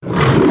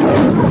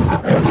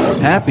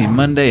Happy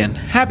Monday and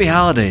happy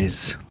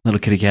holidays, little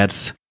kitty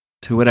cats,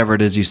 to whatever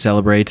it is you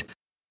celebrate.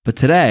 But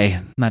today,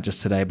 not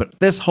just today, but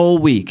this whole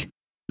week,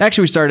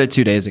 actually we started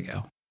 2 days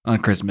ago on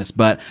Christmas,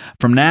 but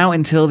from now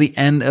until the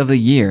end of the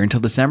year, until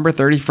December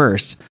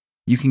 31st,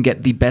 you can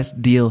get the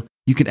best deal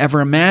you can ever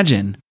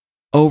imagine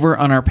over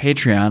on our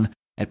Patreon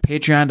at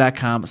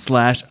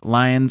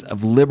patreon.com/Lions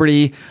of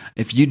Liberty.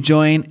 If you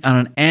join on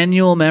an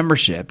annual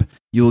membership,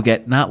 you will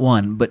get not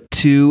one, but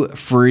 2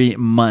 free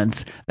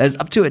months. That is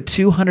up to a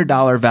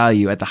 $200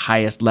 value at the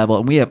highest level.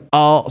 And we have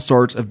all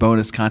sorts of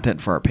bonus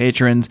content for our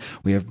patrons.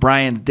 We have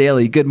Brian's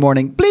Daily Good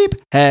Morning Bleep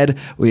Head.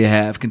 We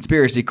have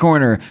Conspiracy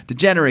Corner,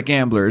 Degenerate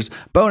Gamblers,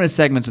 bonus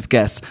segments with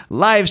guests,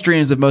 live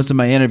streams of most of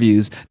my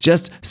interviews.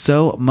 Just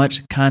so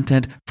much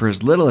content for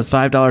as little as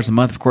 $5 a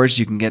month. Of course,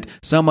 you can get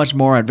so much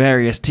more at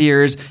various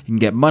tiers. You can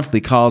get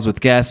monthly calls with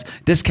guests,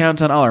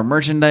 discounts on all our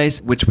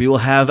merchandise, which we will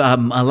have a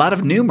lot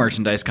of new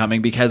merchandise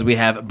coming because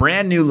we have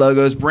brand new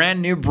logos,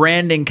 brand new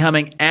branding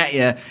coming at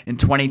you in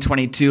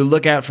 2022.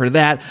 Look out for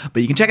that.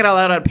 But you can check it all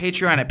out on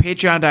Patreon at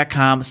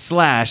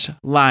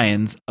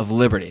patreon.com/Lions of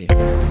Liberty.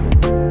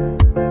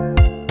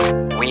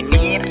 We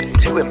need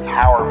to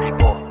empower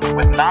people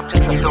with not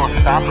just the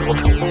philosophical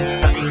tools,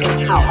 but the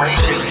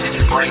inspiration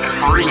to break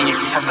free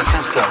from the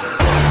system.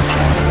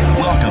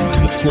 Welcome to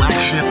the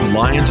flagship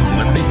Lions of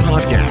Liberty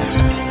podcast,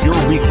 your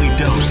weekly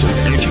dose of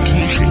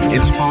education,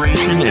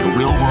 inspiration, and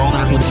real-world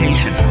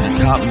application from the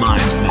top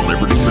minds of the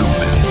Liberty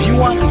movement. If you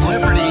want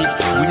liberty,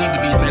 we need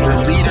to be better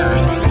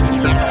leaders,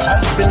 better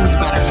husbands,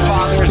 better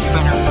fathers,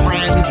 better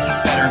friends,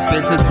 better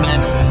businessmen.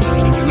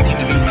 We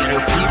need to be better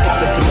people.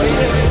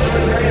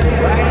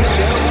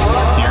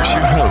 Here's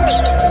your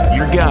host,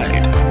 your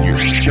guide, your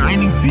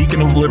shining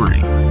beacon of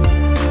liberty,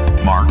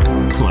 Mark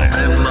Clare.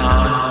 Live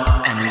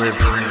long and live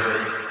free.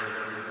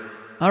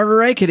 All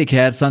right, kitty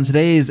cats. On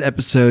today's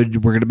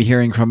episode, we're going to be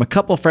hearing from a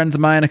couple friends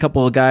of mine, a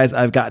couple of guys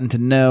I've gotten to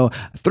know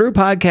through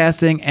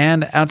podcasting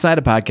and outside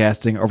of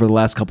podcasting over the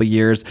last couple of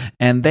years.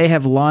 And they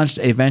have launched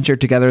a venture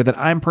together that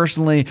I'm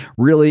personally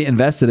really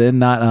invested in,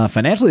 not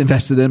financially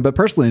invested in, but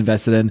personally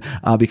invested in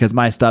because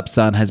my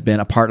stepson has been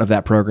a part of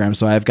that program.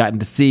 So I've gotten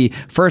to see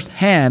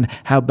firsthand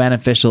how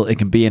beneficial it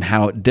can be and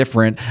how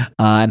different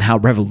and how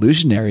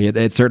revolutionary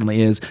it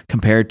certainly is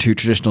compared to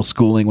traditional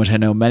schooling, which I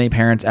know many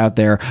parents out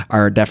there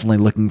are definitely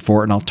looking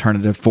for an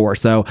alternative for.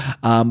 So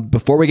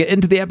before we get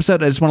into the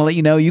episode, I just want to let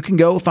you know you can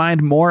go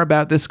find more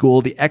about this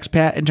school, the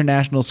Expat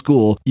International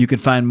School. You can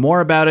find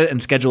more about it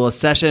and schedule a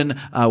session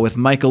with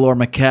Mikkel or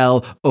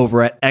Mikkel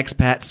over at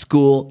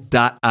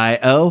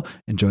expatschool.io.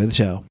 Enjoy the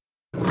show.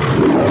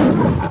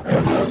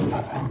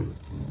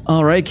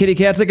 All right, kitty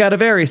cats, I got a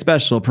very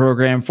special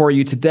program for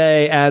you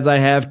today as I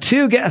have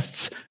 2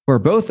 guests who are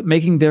both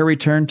making their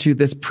return to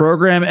this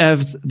program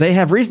as they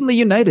have recently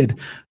united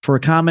for a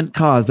common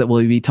cause that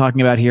we'll be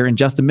talking about here in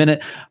just a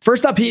minute.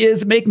 First up, he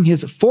is making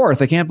his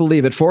 4th, I can't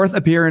believe it, 4th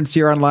appearance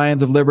here on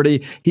Lions of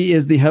Liberty. He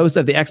is the host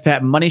of the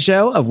Expat Money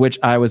Show, of which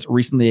I was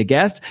recently a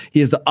guest. He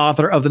is the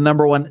author of the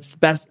 #1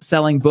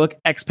 best-selling book,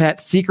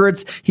 Expat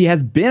Secrets. He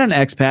has been an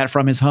expat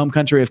from his home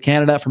country of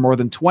Canada for more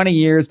than 20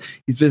 years.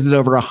 He's visited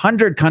over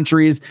 100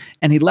 countries,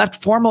 and he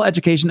left formal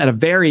education at a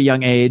very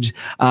young age,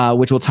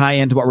 which will tie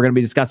into what we're going to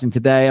be discussing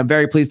today. I'm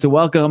very pleased to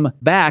welcome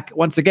back,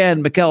 once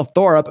again, Mikkel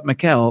Thorup.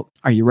 Mikkel,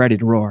 are you ready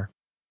to roar?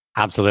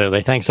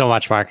 Absolutely. Thanks so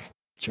much, Mark.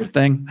 Sure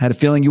thing. Had a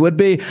feeling you would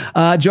be.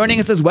 Joining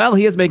us as well,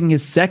 he is making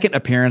his 2nd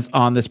appearance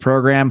on this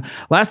program.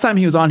 Last time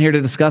he was on here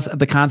to discuss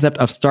the concept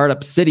of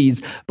startup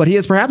cities, but he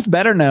is perhaps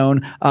better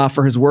known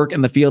for his work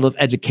in the field of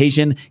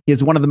education. He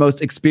is one of the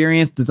most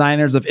experienced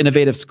designers of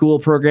innovative school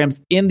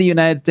programs in the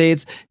United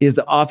States. He is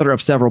the author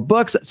of several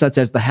books, such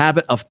as The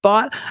Habit of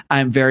Thought.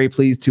 I'm very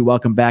pleased to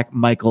welcome back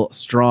Mikkel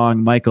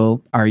Strong.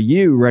 Mikkel, are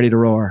you ready to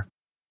roar?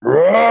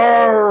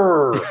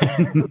 Roar!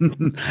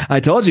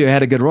 I told you I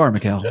had a good roar,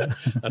 Mikkel.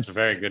 That's a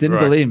very good Didn't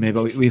roar. believe me,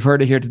 but we've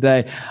heard it here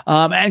today.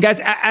 And guys,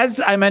 as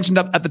I mentioned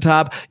up at the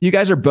top, you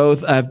guys are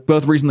both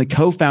recently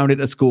co-founded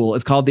a school.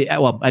 It's called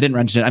I didn't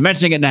mention it. I'm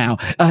mentioning it now.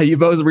 You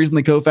both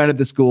recently co-founded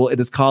the school. It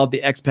is called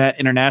the Expat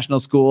International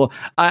School.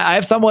 I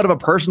have somewhat of a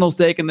personal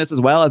stake in this as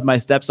well, as my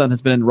stepson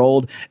has been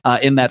enrolled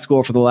in that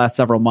school for the last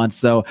several months.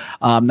 So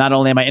not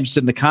only am I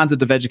interested in the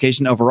concept of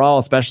education overall,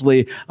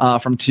 especially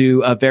from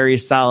 2 very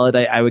solid,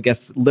 I would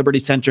guess,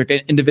 liberty-centric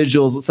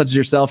individuals such as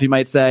yourself, you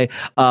might say,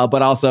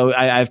 but also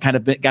I've kind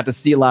of got to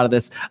see a lot of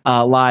this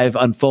live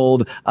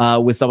unfold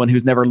with someone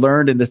who's never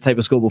learned in this type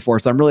of school before.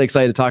 So I'm really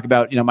excited to talk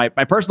about my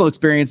personal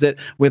experience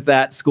with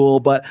that school.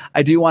 But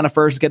I do want to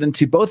first get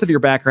into both of your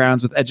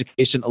backgrounds with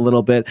education a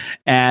little bit.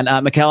 And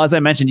Mikkel, as I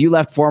mentioned, you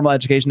left formal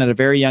education at a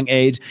very young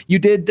age. You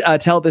did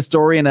tell this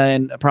story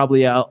in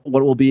probably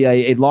what will be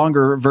a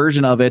longer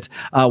version of it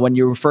when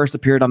you first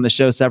appeared on the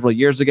show several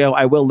years ago.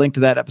 I will link to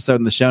that episode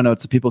in the show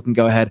notes so people can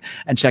go ahead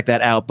and check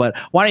that out. But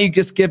why don't you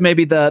just give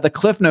maybe the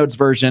Cliff Notes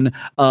version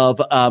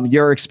of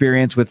your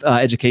experience with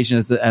education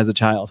as a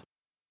child?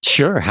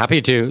 Sure,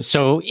 happy to.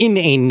 So, in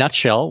a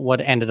nutshell,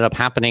 what ended up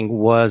happening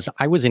was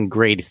I was in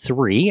grade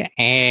 3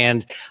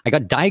 and I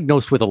got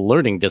diagnosed with a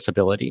learning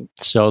disability.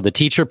 So, the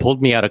teacher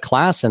pulled me out of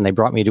class and they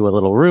brought me to a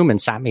little room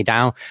and sat me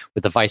down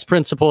with the vice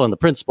principal and the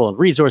principal and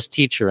resource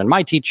teacher and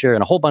my teacher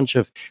and a whole bunch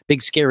of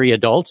big, scary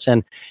adults.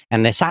 And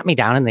they sat me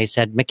down and they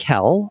said,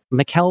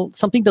 Mikkel,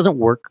 something doesn't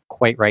work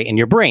quite right in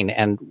your brain.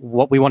 And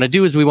what we want to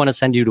do is we want to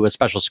send you to a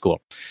special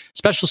school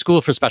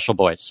for special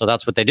boys. So,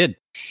 that's what they did.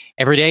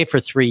 Every day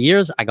for 3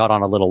 years, I got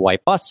on a little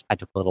white bus. I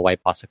took a little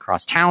white bus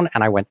across town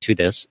and I went to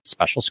this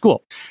special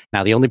school.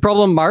 Now, the only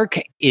problem, Mark,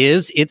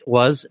 is it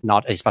was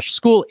not a special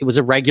school. It was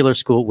a regular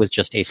school with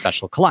just a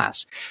special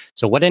class.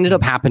 So what ended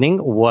up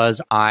happening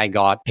was I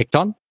got picked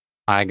on.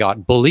 I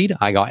got bullied.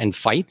 I got in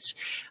fights.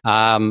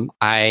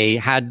 I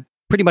had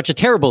pretty much a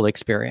terrible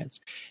experience.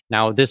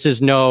 Now, this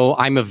is no,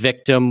 I'm a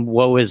victim,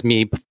 woe is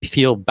me,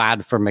 feel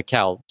bad for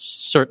Mikkel.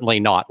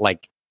 Certainly not.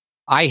 Like,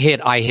 I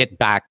hit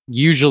back,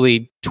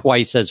 usually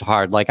twice as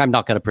hard. Like, I'm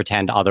not going to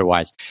pretend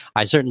otherwise.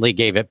 I certainly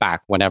gave it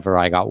back whenever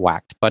I got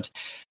whacked. But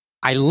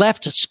I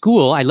left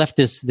school. I left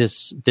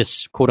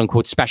this quote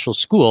unquote special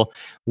school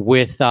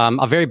with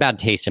a very bad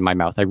taste in my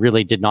mouth. I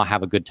really did not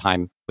have a good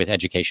time with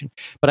education.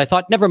 But I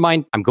thought, never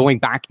mind. I'm going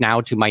back now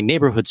to my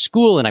neighborhood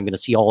school, and I'm going to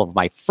see all of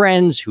my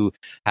friends who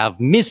have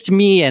missed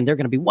me, and they're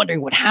going to be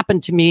wondering what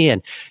happened to me,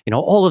 and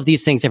all of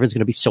these things. Everyone's going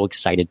to be so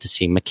excited to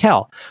see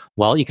Mikkel.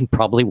 Well, you can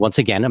probably once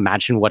again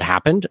imagine what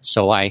happened.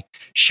 So I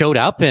showed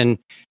up, and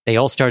they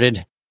all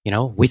started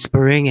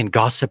whispering and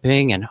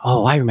gossiping. And,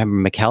 oh, I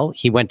remember Mikkel.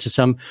 He went to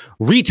some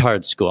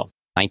retard school,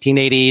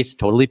 1980s,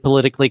 totally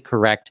politically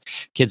correct.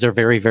 Kids are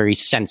very, very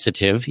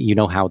sensitive. You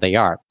know how they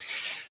are.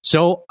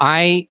 So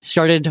I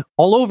started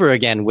all over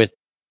again with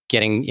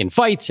getting in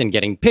fights and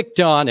getting picked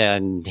on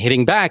and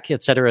hitting back,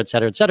 et cetera, et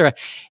cetera, et cetera.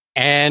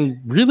 And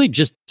really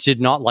just did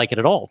not like it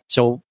at all.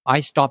 So I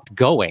stopped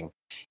going.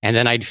 And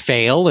then I'd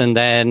fail, and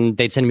then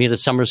they'd send me to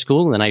summer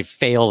school, and then I'd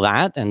fail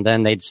that, and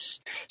then they'd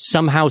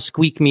somehow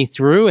squeak me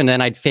through, and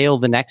then I'd fail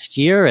the next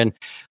year, and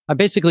I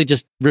basically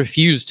just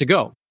refused to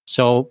go.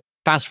 So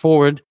fast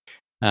forward,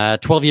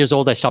 12 years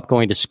old, I stopped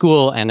going to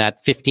school, and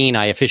at 15,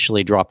 I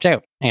officially dropped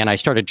out, and I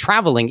started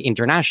traveling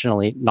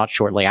internationally not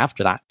shortly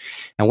after that.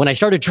 And when I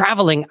started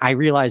traveling, I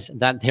realized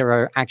that there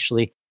are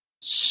actually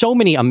so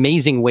many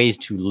amazing ways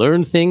to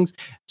learn things,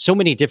 so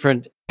many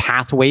different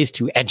pathways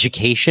to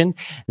education,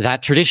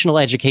 that traditional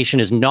education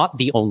is not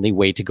the only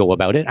way to go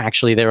about it.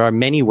 Actually, there are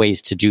many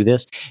ways to do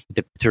this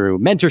through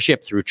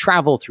mentorship, through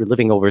travel, through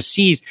living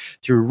overseas,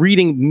 through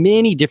reading,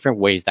 many different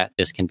ways that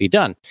this can be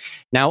done.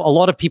 Now, a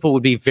lot of people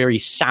would be very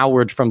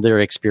soured from their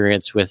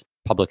experience with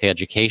public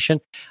education.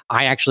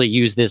 I actually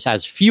use this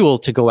as fuel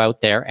to go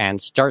out there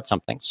and start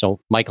something. So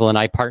Michael and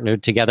I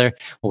partnered together.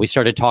 Well, we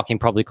started talking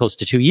probably close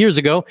to 2 years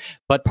ago,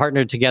 but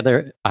partnered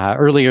together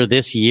earlier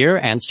this year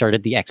and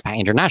started the Expat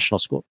International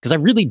School, because I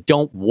really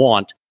don't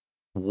want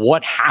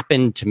what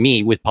happened to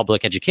me with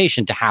public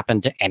education to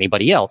happen to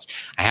anybody else.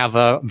 I have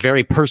a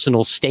very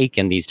personal stake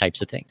in these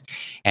types of things.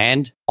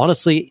 And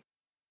honestly,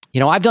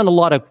 I've done a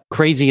lot of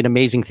crazy and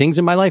amazing things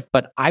in my life,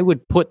 but I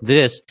would put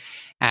this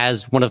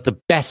as one of the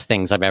best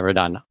things I've ever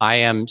done. I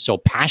am so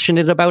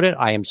passionate about it.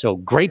 I am so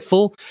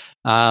grateful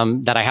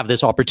that I have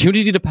this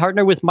opportunity to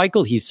partner with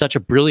Michael. He's such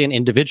a brilliant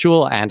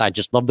individual, and I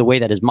just love the way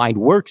that his mind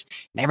works.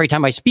 And every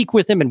time I speak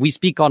with him, and we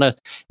speak on a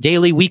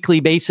daily,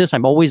 weekly basis,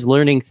 I'm always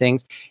learning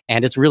things.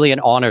 And it's really an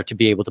honor to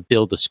be able to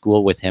build a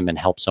school with him and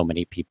help so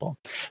many people.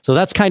 So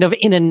that's kind of,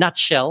 in a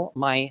nutshell,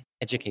 my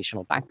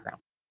educational background.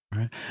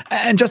 Right.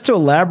 And just to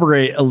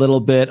elaborate a little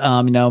bit,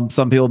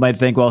 some people might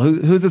think, well,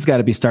 who's this guy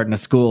to be starting a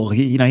school?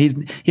 He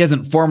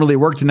hasn't formally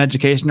worked in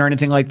education or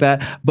anything like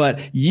that,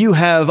 but you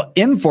have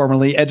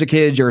informally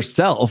educated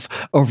yourself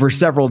over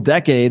several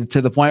decades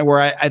to the point where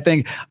I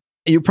think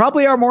you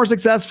probably are more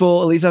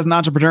successful, at least as an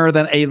entrepreneur,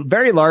 than a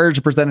very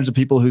large percentage of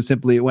people who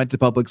simply went to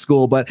public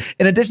school. But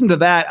in addition to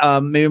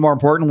that, maybe more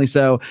importantly,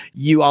 so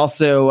you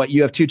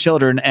have 2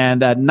 children, and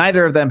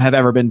neither of them have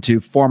ever been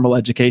to formal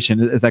education.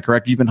 Is that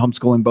correct? You've been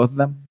homeschooling both of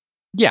them?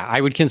 Yeah,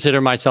 I would consider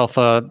myself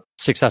a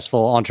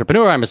successful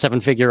entrepreneur. I'm a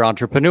 7-figure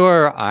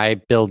entrepreneur. I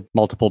build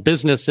multiple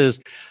businesses.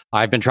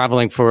 I've been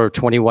traveling for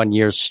 21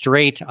 years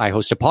straight. I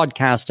host a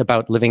podcast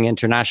about living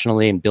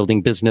internationally and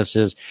building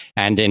businesses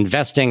and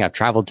investing. I've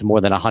traveled to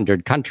more than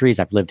 100 countries.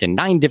 I've lived in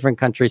 9 different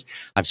countries.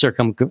 I've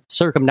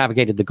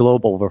circumnavigated the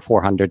globe over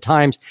 400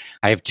 times.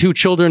 I have 2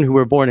 children who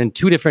were born in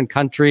 2 different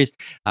countries.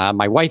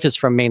 My wife is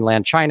from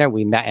mainland China.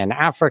 We met in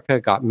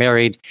Africa, got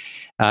married,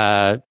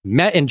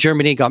 met in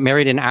Germany, got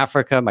married in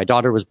Africa. My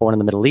daughter was born in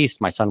the Middle East.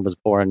 My son was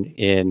born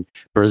in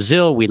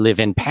Brazil. We live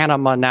in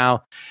Panama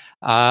now.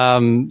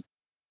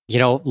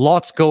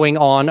 Lots going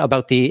on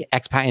about the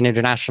expat and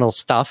international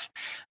stuff.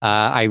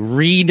 I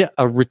read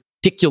a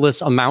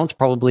ridiculous amount,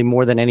 probably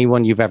more than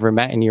anyone you've ever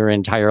met in your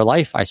entire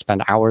life. I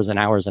spend hours and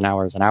hours and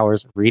hours and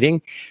hours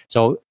reading.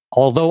 So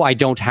although I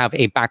don't have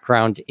a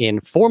background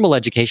in formal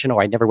education,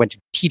 or I never went to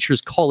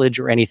teachers college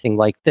or anything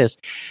like this,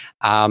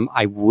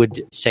 I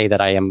would say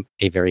that I am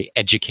a very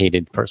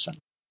educated person.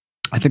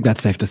 I think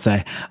that's safe to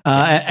say.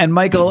 And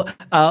Mikkel,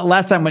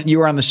 last time when you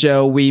were on the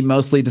show, we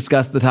mostly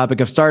discussed the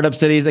topic of startup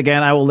cities.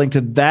 Again, I will link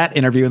to that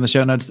interview in the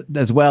show notes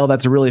as well.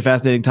 That's a really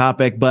fascinating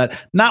topic, but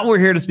not what we're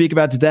here to speak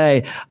about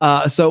today.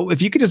 So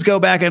if you could just go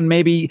back and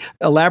maybe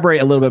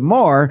elaborate a little bit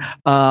more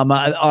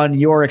on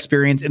your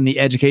experience in the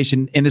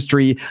education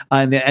industry,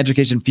 in the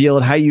education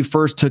field, how you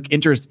first took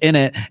interest in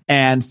it,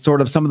 and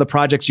sort of some of the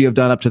projects you have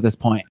done up to this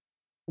point.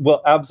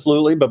 Well,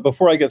 absolutely. But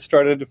before I get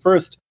started,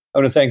 first, I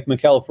want to thank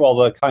Mikkel for all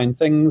the kind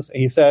things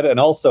he said. And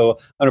also,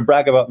 I want to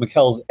brag about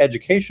Mikkel's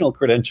educational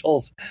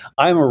credentials.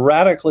 I'm a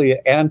radically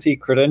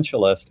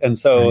anti-credentialist. And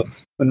so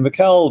when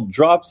Mikkel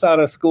drops out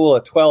of school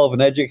at 12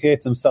 and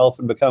educates himself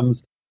and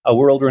becomes a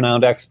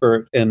world-renowned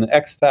expert in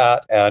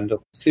expat and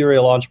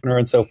serial entrepreneur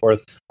and so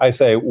forth, I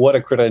say, what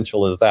a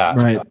credential is that?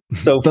 Right.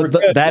 So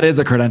that is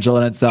a credential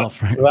in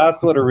itself. Right?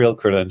 That's what a real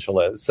credential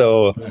is.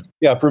 So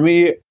yeah, for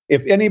me,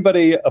 if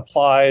anybody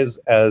applies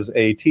as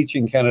a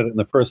teaching candidate and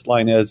the first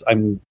line is,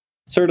 I'm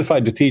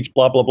certified to teach,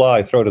 blah, blah, blah,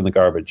 I throw it in the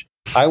garbage.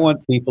 I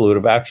want people who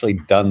have actually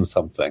done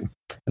something.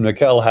 And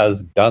Mikkel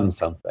has done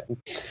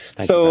something.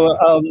 I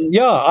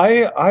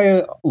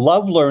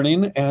love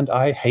learning and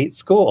I hate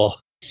school.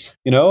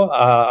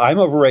 I'm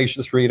a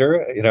voracious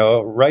reader,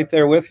 right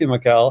there with you,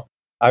 Mikkel.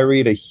 I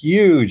read a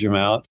huge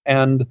amount.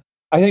 And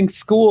I think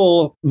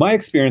my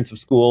experience of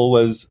school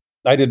was,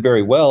 I did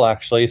very well,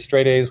 actually.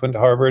 Straight A's, went to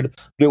Harvard,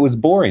 but it was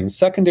boring.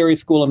 Secondary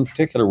school in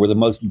particular were the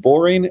most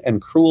boring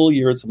and cruel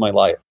years of my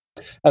life.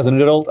 As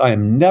an adult, I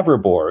am never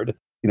bored.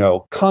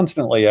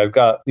 Constantly I've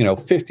got,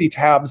 50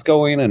 tabs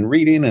going and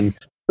reading and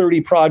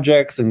 30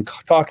 projects and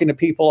talking to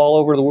people all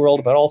over the world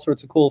about all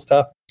sorts of cool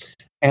stuff.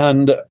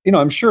 And,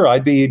 I'm sure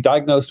I'd be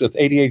diagnosed with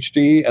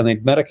ADHD and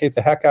they'd medicate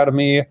the heck out of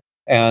me.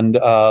 And,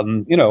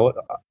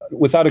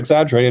 without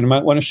exaggerating, I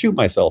might want to shoot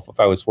myself if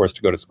I was forced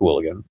to go to school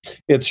again.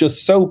 It's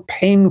just so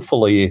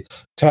painfully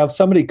to have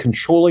somebody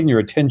controlling your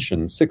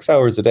attention 6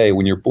 hours a day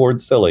when you're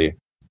bored silly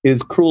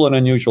is cruel and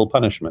unusual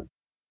punishment.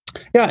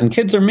 Yeah, and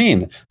kids are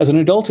mean. As an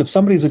adult, if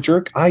somebody's a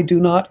jerk, I do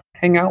not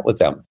hang out with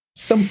them.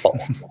 Simple.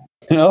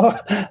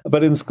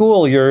 But in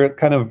school, you're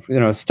kind of,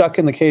 stuck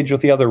in the cage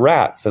with the other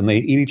rats and they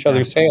eat each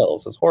other's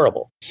tails. It's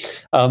horrible.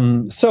 I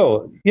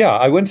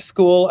went to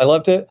school. I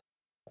loved it.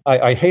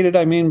 I hated,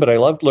 but I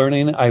loved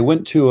learning. I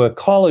went to a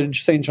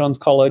college, St. John's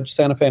College,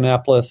 Santa Fe,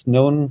 Annapolis,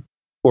 known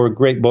for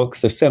great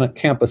books. There's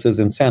campuses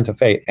in Santa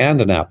Fe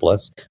and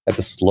Annapolis. I had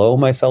to slow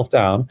myself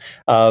down.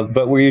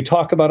 But where you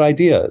talk about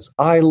ideas,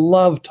 I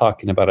love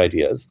talking about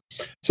ideas.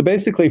 So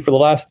basically, for the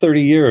last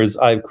 30 years,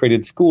 I've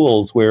created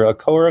schools where a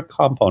core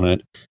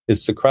component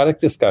is Socratic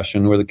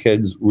discussion, where the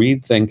kids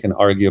read, think, and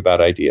argue about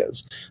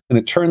ideas. And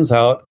it turns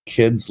out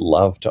kids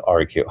love to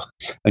argue.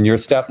 And your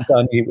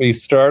stepson, we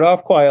start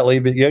off quietly,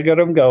 but you get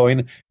him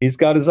going. He's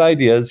got his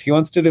ideas. He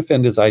wants to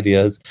defend his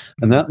ideas.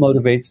 And that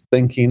motivates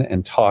thinking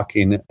and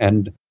talking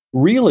and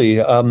really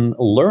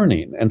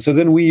learning. And so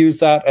then we use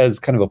that as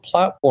kind of a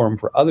platform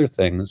for other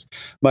things.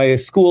 My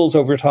schools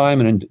over time,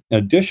 and in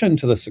addition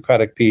to the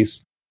Socratic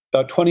piece,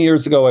 about 20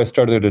 years ago, I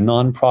started a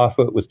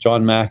nonprofit with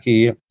John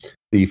Mackey,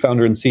 the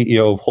founder and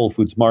CEO of Whole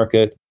Foods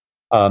Market.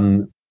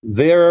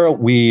 There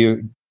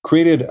we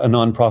created a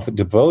nonprofit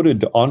devoted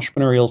to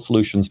entrepreneurial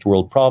solutions to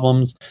world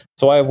problems.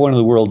 So I have one of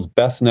the world's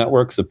best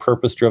networks of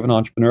purpose-driven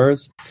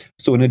entrepreneurs.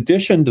 So in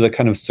addition to the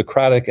kind of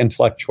Socratic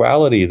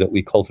intellectuality that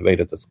we cultivate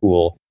at the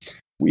school,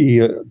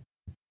 we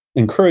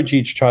encourage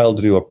each child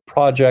to do a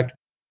project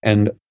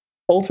and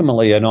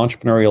ultimately an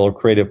entrepreneurial or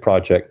creative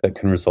project that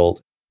can result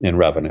in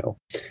revenue.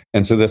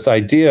 And so this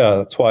idea,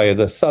 that's why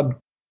the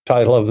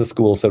subtitle of the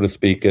school, so to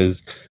speak,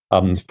 is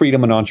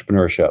freedom and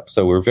entrepreneurship.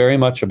 So we're very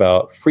much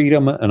about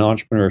freedom and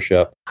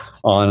entrepreneurship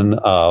on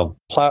a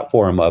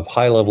platform of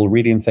high-level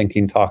reading,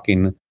 thinking,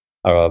 talking,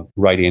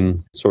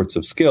 writing sorts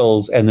of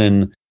skills. And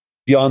then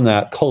beyond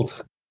that,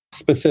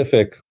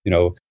 cult-specific,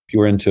 if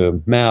you're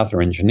into math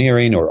or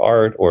engineering or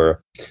art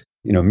or,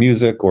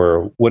 music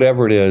or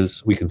whatever it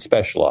is, we can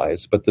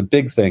specialize. But the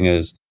big thing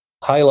is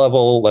high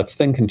level, let's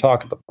think and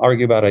talk,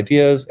 argue about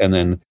ideas, and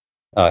then,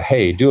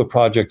 hey, do a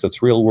project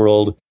that's real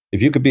world.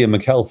 If you could be a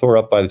Mikkel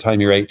Thorup by the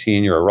time you're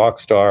 18, you're a rock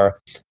star.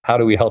 How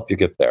do we help you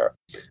get there?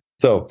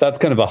 So that's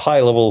kind of a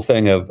high level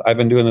thing of, I've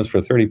been doing this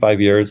for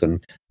 35 years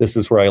and this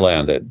is where I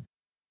landed.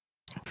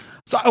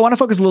 So I want to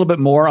focus a little bit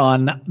more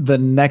on the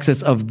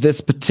nexus of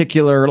this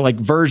particular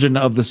version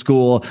of the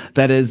school.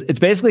 That is, it's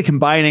basically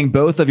combining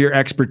both of your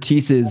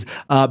expertises.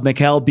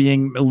 Mikkel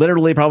being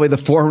literally probably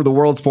the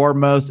world's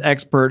foremost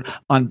expert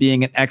on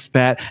being an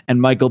expat, and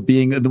Mikkel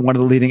being one of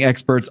the leading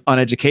experts on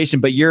education.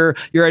 But your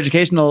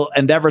educational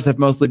endeavors have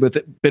mostly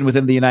been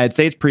within the United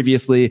States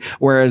previously,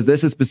 whereas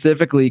this is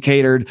specifically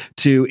catered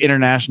to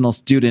international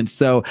students.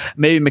 So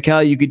maybe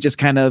Mikkel, you could just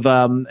kind of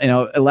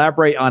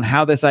elaborate on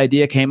how this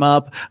idea came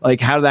up,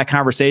 how that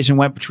conversation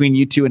went between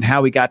you two and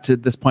how we got to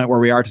this point where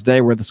we are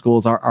today, where the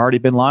schools are already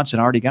been launched and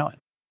already going.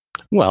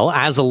 Well,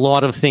 as a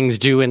lot of things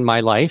do in my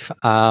life,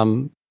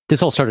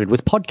 This all started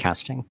with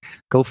podcasting.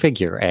 Go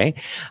figure, eh?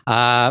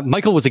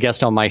 Michael was a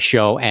guest on my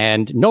show,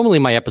 and normally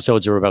my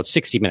episodes are about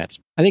 60 minutes.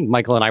 I think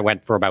Michael and I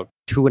went for about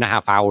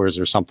 2.5 hours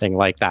or something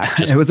like that.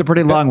 It was a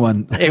pretty long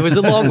one. It was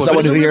a long one.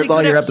 Someone who hears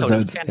all your episode.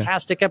 episodes. It's a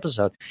fantastic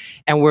episode.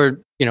 And we're,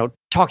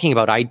 talking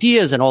about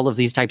ideas and all of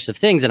these types of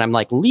things. And I'm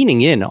like leaning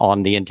in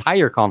on the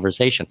entire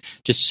conversation.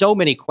 Just so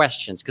many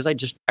questions because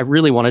I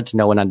really wanted to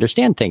know and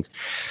understand things.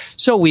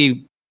 So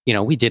we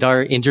did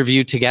our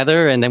interview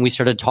together, and then we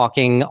started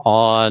talking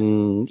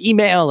on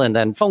email and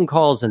then phone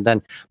calls. And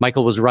then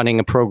Michael was running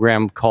a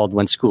program called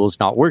When School's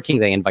Not Working.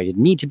 They invited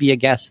me to be a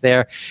guest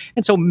there.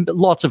 And so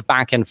lots of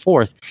back and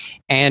forth.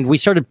 And we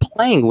started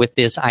playing with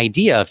this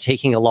idea of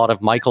taking a lot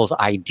of Michael's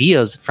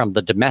ideas from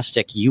the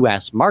domestic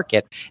US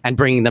market and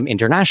bringing them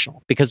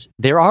international, because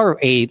there are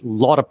a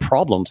lot of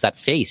problems that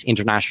face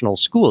international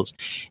schools.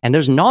 And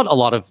there's not a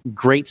lot of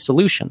great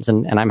solutions.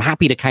 And I'm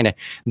happy to kind of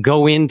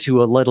go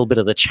into a little bit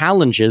of the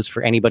challenges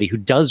for anybody who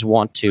does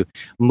want to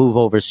move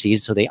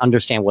overseas so they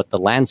understand what the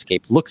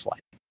landscape looks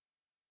like.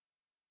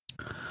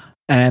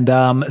 And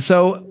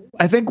so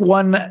I think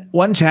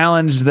one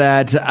challenge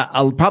that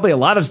probably a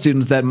lot of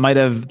students that might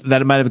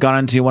have gone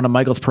into one of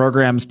Michael's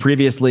programs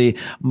previously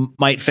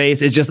might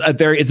face is just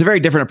it's a very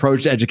different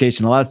approach to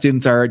education. A lot of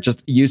students are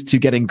just used to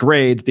getting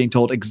grades, being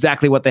told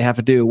exactly what they have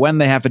to do, when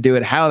they have to do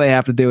it, how they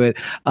have to do it.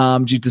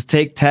 You just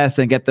take tests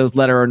and get those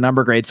letter or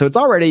number grades. So it's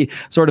already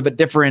sort of a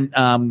different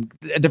kind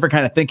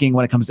of thinking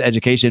when it comes to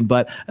education.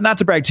 But not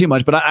to brag too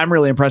much, but I'm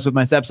really impressed with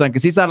my stepson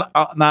because he's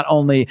not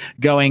only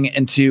going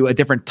into a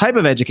different type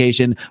of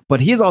education, but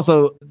he's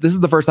also, this is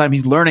the first time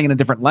he's learning in a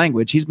different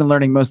language. He's been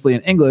learning mostly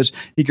in English.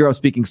 He grew up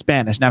speaking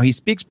Spanish. Now he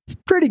speaks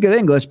pretty good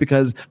English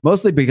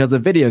mostly because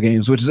of video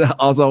games, which is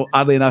also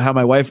oddly enough how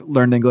my wife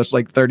learned English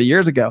like 30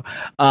 years ago.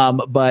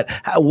 But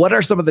what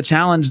are some of the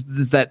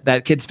challenges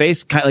that kids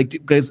face?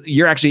 Because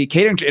you're actually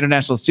catering to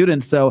international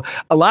students, so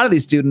a lot of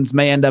these students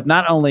may end up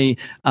not only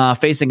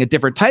facing a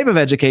different type of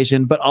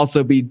education, but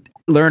also be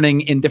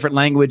learning in different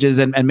languages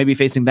and maybe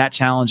facing that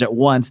challenge at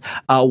once.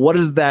 What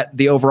is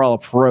the overall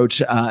approach,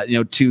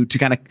 to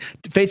kind of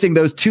facing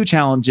those two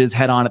challenges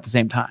head on at the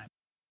same time?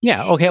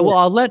 Yeah. Okay. Well,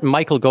 I'll let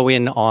Michael go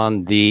in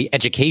on the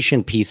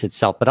education piece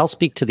itself, but I'll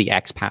speak to the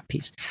expat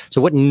piece. So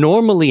what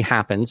normally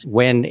happens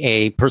when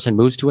a person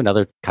moves to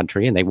another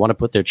country and they want to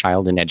put their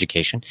child in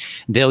education,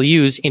 they'll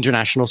use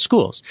international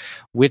schools,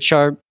 which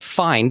are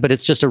fine, but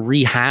it's just a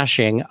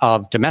rehashing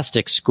of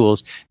domestic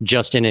schools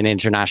just in an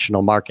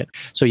international market.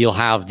 So you'll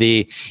have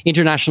the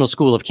International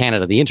School of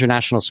Canada, the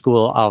International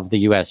School of the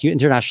US,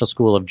 International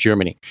School of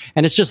Germany,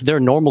 and it's just their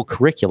normal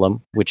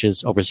curriculum, which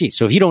is overseas.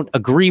 So if you don't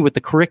agree with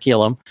the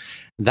curriculum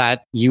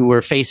that you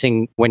were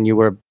facing when you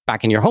were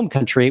back in your home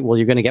country, well,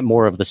 you're going to get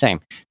more of the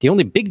same. The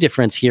only big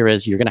difference here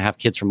is you're going to have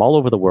kids from all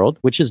over the world,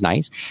 which is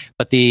nice.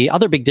 But the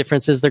other big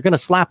difference is they're going to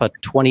slap a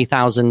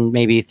 $20,000,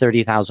 maybe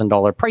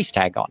 $30,000 price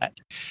tag on it.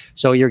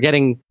 So you're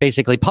getting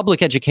basically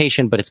public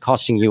education, but it's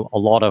costing you a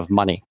lot of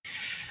money.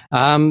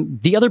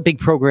 The other big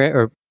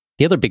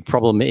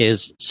problem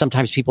is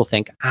sometimes people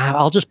think,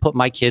 I'll just put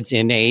my kids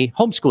in a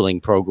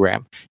homeschooling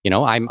program.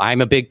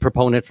 I'm a big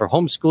proponent for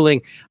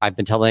homeschooling. I've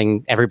been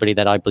telling everybody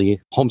that I'd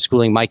be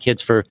homeschooling my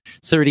kids for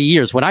 30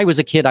 years. When I was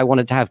a kid, I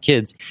wanted to have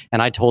kids,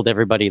 and I told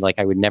everybody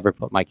I would never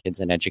put my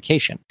kids in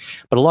education.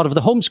 But a lot of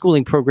the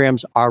homeschooling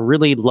programs are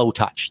really low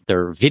touch.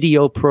 They're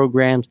video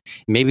programs.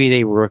 Maybe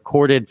they were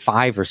recorded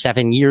 5 or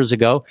 7 years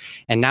ago,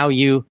 and now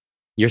your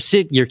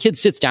kid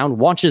sits down,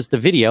 watches the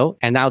video,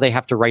 and now they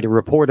have to write a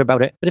report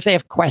about it. But if they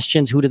have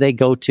questions, who do they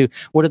go to?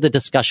 What are the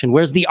discussion?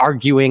 Where's the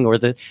arguing or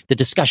the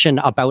discussion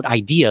about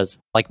ideas,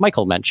 like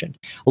Michael mentioned?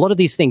 A lot of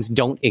these things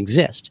don't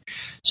exist.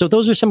 So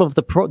those are some of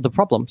the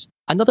problems.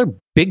 Another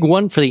big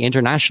one for the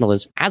international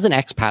is, as an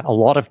expat, a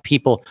lot of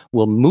people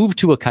will move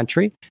to a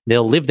country.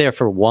 They'll live there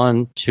for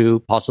 1, 2,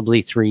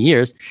 possibly 3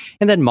 years.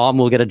 And then mom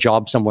will get a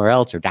job somewhere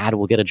else, or dad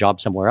will get a job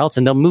somewhere else,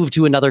 and they'll move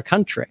to another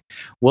country.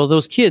 Well,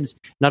 those kids,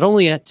 not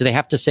only do they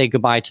have to say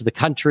goodbye to the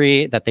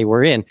country that they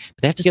were in,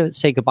 but they have to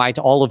say goodbye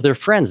to all of their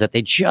friends that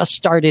they just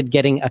started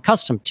getting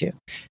accustomed to.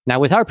 Now,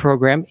 with our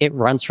program, it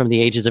runs from the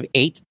ages of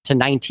 8 to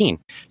 19.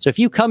 So if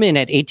you come in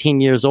at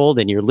 18 years old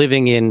and you're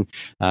living in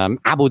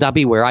Abu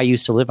Dhabi, where I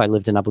used to live, I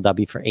lived in Abu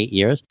Dhabi for 8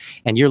 years,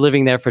 and you're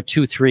living there for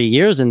 2-3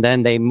 years, and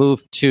then they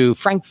move to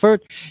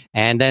Frankfurt,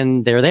 and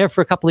then they're there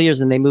for a couple of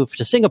years, and they move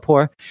to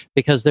Singapore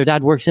because their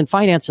dad works in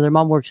finance or their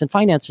mom works in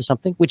finance or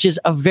something, which is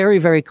a very,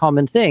 very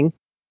common thing.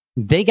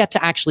 They get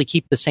to actually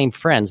keep the same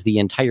friends the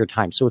entire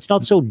time. So it's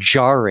not so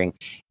jarring.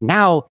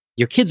 Now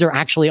your kids are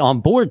actually on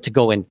board to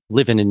go and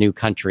live in a new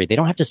country. They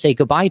don't have to say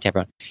goodbye to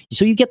everyone.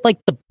 So you get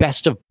the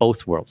best of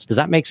both worlds. Does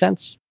that make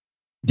sense?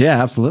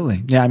 Yeah,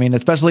 absolutely. Yeah, I mean,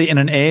 especially in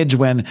an age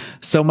when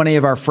so many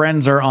of our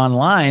friends are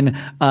online,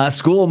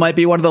 school might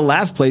be one of the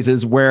last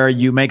places where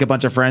you make a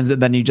bunch of friends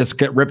and then you just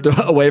get ripped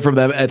away from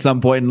them at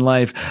some point in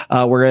life.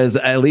 Whereas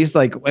at least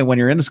like when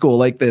you're in school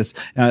like this,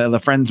 the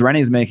friends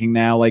Rennie's making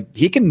now, like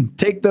he can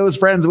take those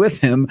friends with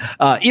him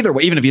either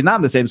way. Even if he's not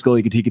in the same school,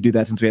 he could do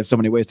that since we have so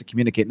many ways to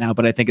communicate now.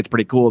 But I think it's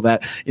pretty cool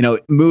that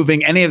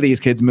moving any of these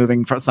kids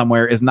moving from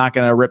somewhere is not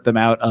going to rip them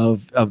out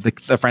of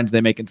the friends they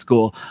make in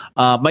school.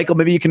 Michael,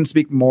 maybe you can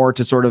speak more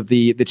to sort of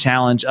the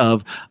challenge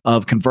of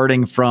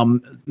converting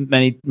from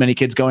many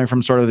kids going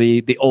from sort of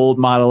the old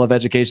model of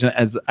education,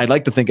 as I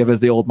like to think of as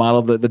the old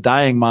model, the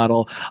dying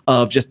model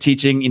of just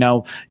teaching.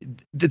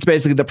 It's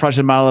basically the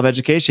Prussian model of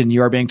education.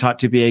 You are being taught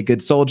to be a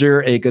good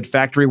soldier, a good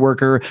factory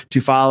worker,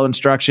 to follow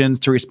instructions,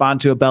 to respond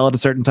to a bell at a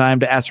certain time,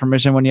 to ask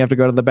permission when you have to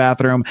go to the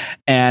bathroom.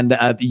 And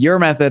your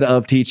method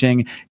of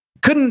teaching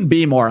couldn't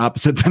be more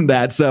opposite than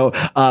that. So,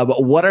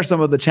 what are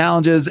some of the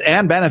challenges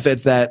and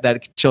benefits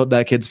that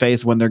kids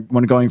face when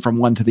going from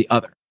one to the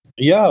other?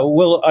 Yeah,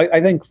 well, I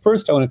think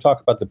first I want to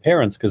talk about the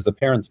parents because the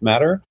parents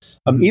matter.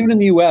 Even in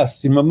the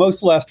U.S., most of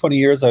the last 20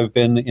 years I've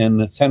been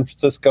in San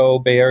Francisco,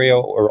 Bay Area,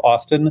 or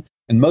Austin,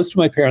 and most of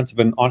my parents have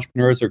been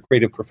entrepreneurs or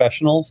creative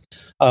professionals.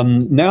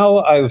 Now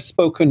I've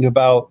spoken to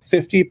about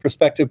 50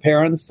 prospective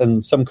parents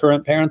and some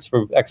current parents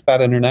for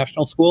expat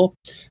international school.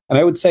 And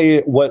I would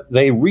say what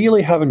they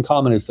really have in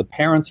common is the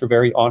parents are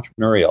very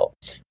entrepreneurial.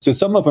 So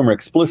some of them are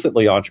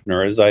explicitly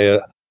entrepreneurs. I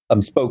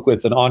spoke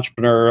with an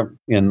entrepreneur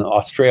in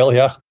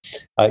Australia,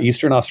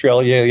 Eastern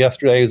Australia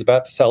yesterday, who's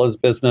about to sell his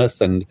business.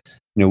 And,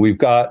 we've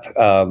got,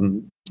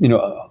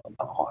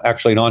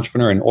 actually an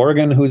entrepreneur in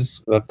Oregon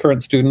who's a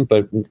current student,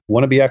 but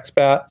wannabe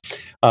expat.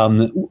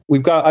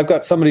 I've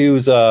got somebody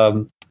who's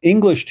an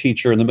English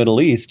teacher in the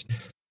Middle East.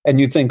 And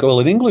you think,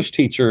 well, an English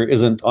teacher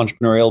isn't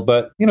entrepreneurial,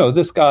 but,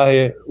 this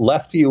guy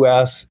left the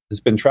U.S., has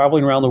been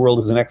traveling around the world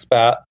as an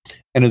expat,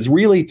 and is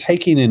really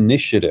taking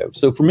initiative.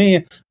 So for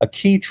me, a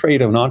key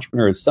trait of an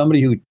entrepreneur is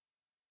somebody who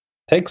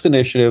takes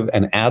initiative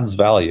and adds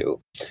value.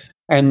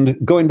 And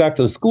going back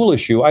to the school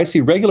issue, I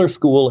see regular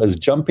school as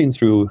jumping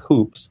through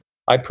hoops.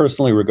 I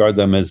personally regard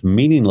them as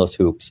meaningless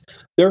hoops.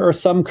 There are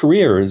some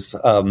careers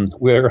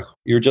where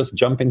you're just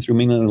jumping through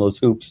meaningless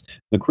hoops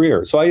in the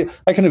career. So I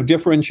kind of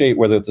differentiate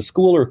whether at the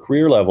school or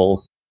career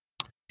level,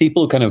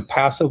 people kind of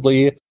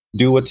passively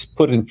do what's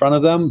put in front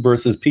of them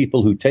versus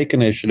people who take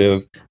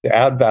initiative to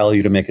add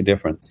value to make a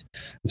difference.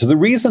 So the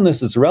reason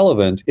this is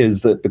relevant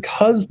is that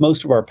because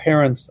most of our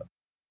parents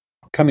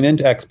coming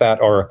into expat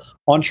are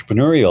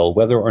entrepreneurial,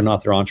 whether or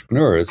not they're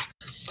entrepreneurs,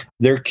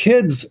 their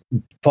kids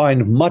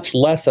find much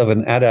less of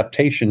an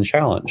adaptation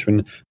challenge.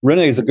 And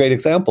Rene is a great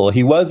example.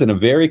 He was in a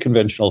very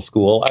conventional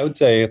school. I would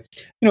say,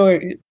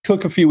 it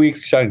took a few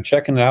weeks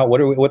checking it out.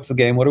 What's the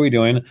game? What are we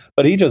doing?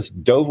 But he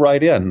just dove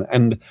right in.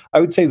 And I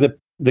would say that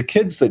the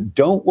kids that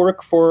don't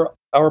work for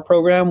our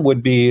program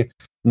would be,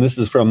 and this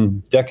is from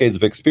decades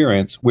of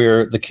experience,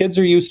 where the kids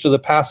are used to the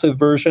passive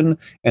version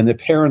and the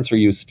parents are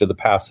used to the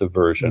passive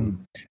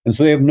version. And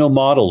so they have no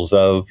models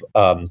of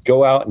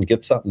go out and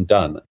get something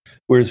done.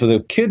 Whereas when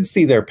the kids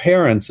see their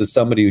parents as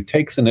somebody who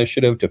takes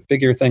initiative to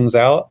figure things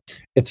out,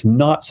 it's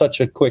not such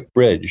a quick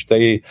bridge.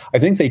 I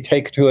think they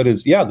take to it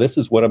as, yeah, this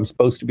is what I'm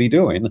supposed to be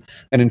doing.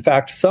 And in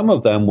fact, some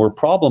of them were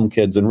problem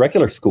kids in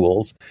regular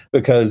schools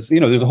because,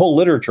 there's a whole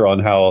literature on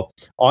how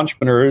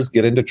entrepreneurs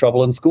get into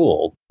trouble in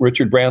school.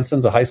 Richard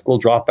Branson's a high school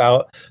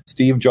dropout,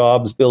 Steve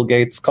Jobs, Bill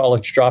Gates,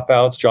 college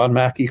dropouts, John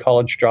Mackey,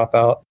 college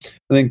dropout.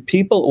 I think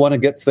people who want to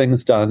get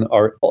things done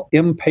are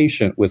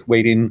impatient with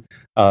waiting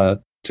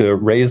to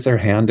raise their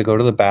hand to go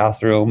to the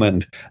bathroom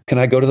and can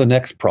I go to the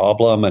next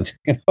problem? And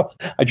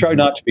I try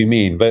not to be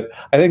mean, but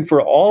I think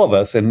for all of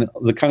us and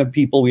the kind of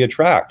people we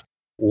attract,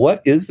 what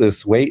is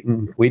this wait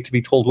to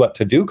be told what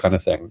to do kind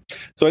of thing?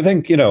 So I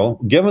think,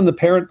 given the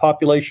parent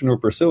population we're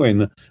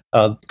pursuing,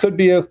 could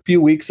be a few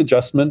weeks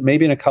adjustment,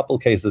 maybe in a couple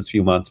of cases,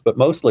 few months, but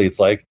mostly it's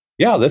like,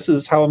 yeah, this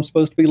is how I'm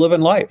supposed to be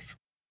living life.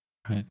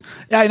 Right.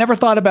 Yeah, I never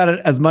thought about it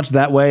as much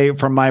that way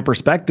from my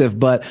perspective,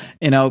 but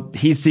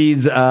he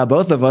sees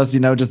both of us,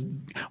 just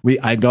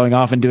I'm going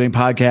off and doing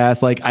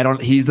podcasts. Like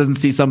he doesn't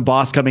see some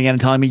boss coming in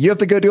and telling me you have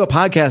to go do a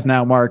podcast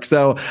now, Mark.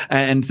 So,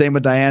 and same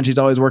with Diane, she's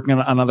always working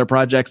on other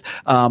projects.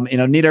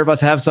 Neither of us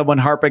have someone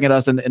harping at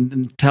us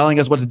and telling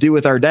us what to do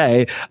with our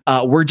day.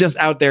 We're just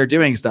out there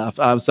doing stuff.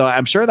 So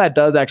I'm sure that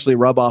does actually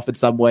rub off in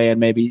some way and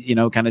maybe,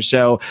 kind of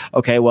show,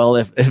 okay, well,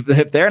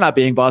 if they're not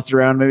being bossed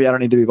around, maybe I don't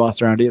need to be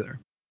bossed around either.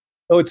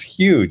 Oh, it's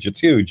huge. It's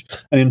huge.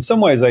 And in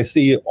some ways, I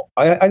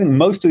think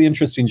most of the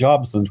interesting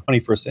jobs in the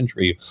 21st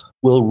century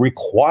will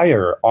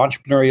require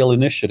entrepreneurial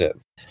initiative.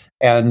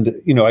 And,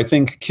 I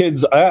think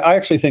I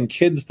actually think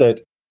kids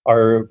that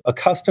are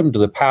accustomed to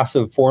the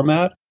passive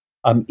format,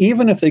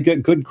 even if they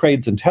get good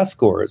grades and test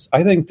scores,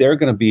 I think they're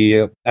going to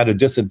be at a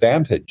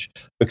disadvantage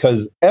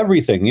because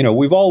everything,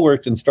 we've all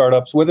worked in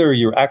startups, whether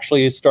you're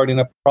actually starting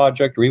a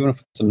project or even if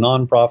it's a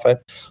nonprofit,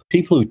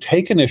 people who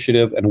take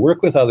initiative and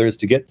work with others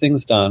to get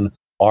things done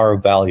are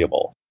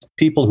valuable.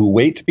 People who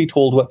wait to be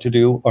told what to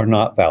do are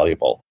not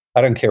valuable.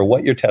 I don't care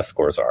what your test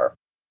scores are.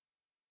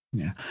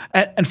 Yeah.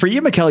 And for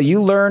you, Mikkel,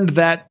 you learned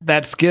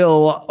that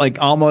skill like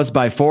almost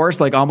by force,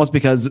 like almost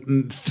because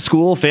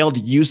school failed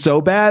you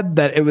so bad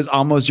that it was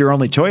almost your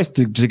only choice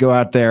to go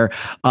out there.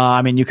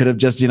 I mean, you could have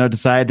just,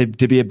 decided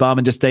to be a bum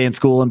and just stay in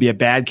school and be a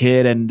bad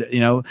kid and,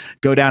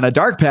 go down a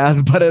dark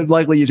path, but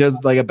likely you chose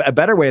like a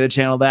better way to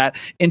channel that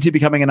into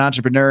becoming an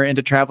entrepreneur,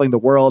 into traveling the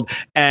world.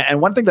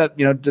 And one thing that,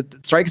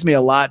 strikes me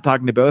a lot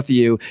talking to both of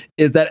you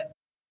is that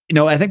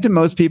I think to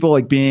most people,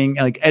 like being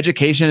like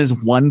education is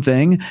one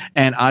thing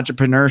and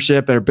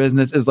entrepreneurship or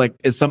business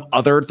is some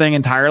other thing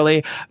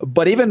entirely.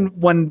 But even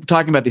when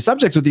talking about these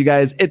subjects with you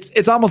guys,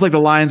 it's almost like the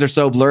lines are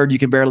so blurred, you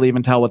can barely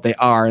even tell what they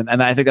are.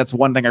 And I think that's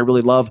one thing I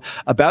really love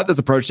about this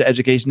approach to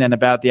education and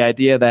about the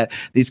idea that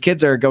these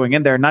kids are going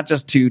in there not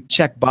just to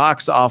check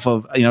box off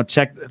of,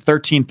 check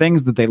 13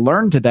 things that they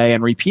learned today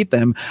and repeat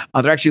them.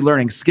 They're actually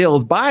learning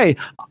skills by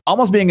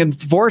almost being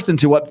forced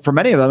into what, for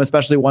many of them,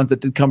 especially ones that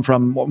did come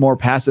from more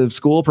passive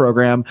school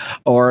program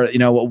or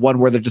one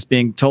where they're just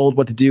being told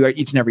what to do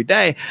each and every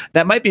day,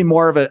 that might be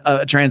more of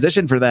a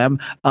transition for them,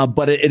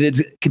 but it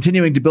is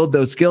continuing to build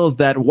those skills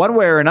that one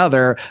way or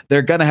another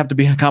they're going to have to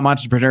become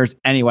entrepreneurs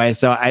anyway.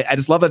 So I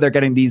just love that they're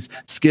getting these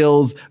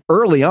skills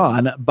early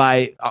on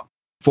by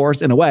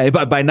force in a way,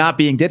 but by not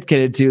being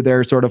dictated to,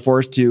 they're sort of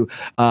forced to,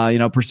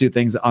 pursue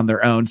things on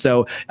their own.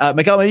 So,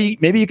 Mikkel,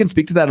 maybe you can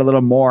speak to that a little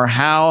more,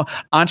 how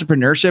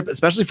entrepreneurship,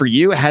 especially for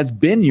you, has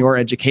been your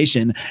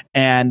education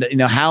and,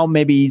 how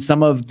maybe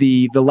some of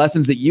the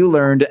lessons that you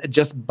learned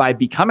just by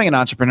becoming an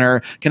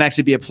entrepreneur can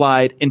actually be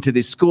applied into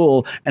the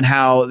school and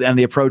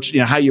the approach,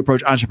 how you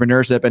approach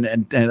entrepreneurship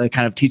and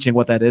kind of teaching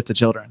what that is to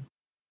children.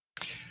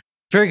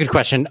 Very good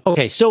question.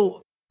 Okay.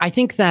 So I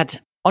think that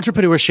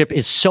entrepreneurship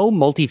is so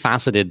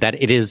multifaceted that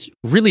it is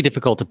really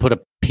difficult to put a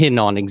pin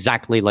on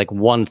exactly like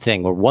one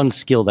thing or one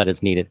skill that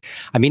is needed.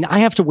 I mean, I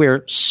have to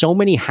wear so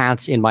many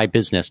hats in my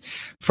business,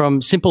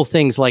 from simple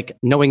things like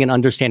knowing and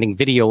understanding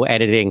video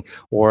editing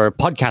or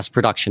podcast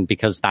production,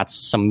 because that's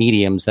some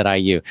mediums that I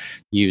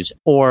use,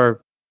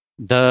 or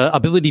the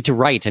ability to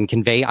write and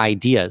convey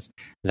ideas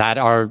that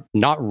are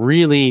not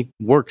really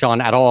worked on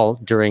at all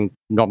during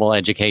normal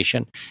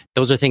education.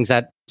 Those are things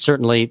that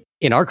certainly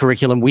in our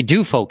curriculum we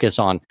do focus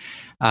on.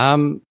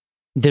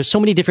 There's so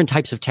many different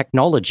types of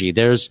technology.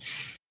 There's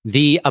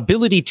the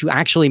ability to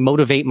actually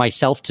motivate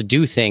myself to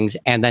do things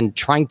and then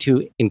trying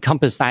to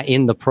encompass that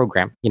in the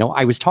program.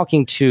 I was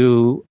talking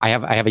to, I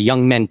have a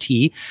young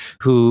mentee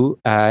who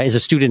is a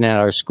student at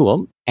our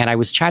school, and I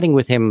was chatting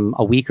with him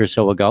a week or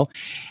so ago,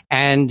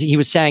 and he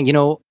was saying,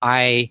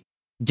 I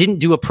didn't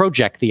do a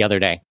project the other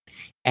day,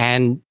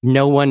 and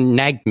no one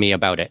nagged me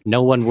about it.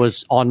 No one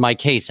was on my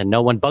case, and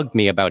no one bugged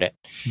me about it.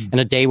 And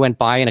a day went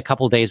by, and a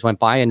couple of days went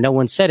by, and no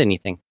one said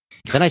anything.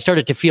 Then I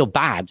started to feel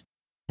bad.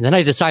 And then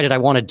I decided I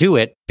want to do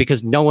it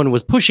because no one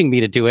was pushing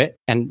me to do it.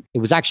 And it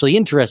was actually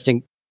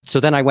interesting. So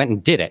then I went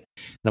and did it.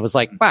 And I was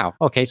like, wow,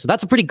 okay, so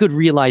that's a pretty good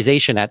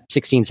realization at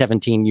 16,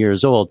 17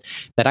 years old,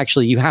 that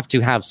actually you have to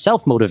have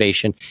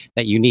self-motivation,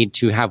 that you need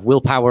to have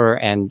willpower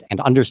and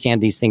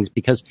understand these things,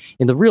 because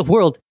in the real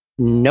world,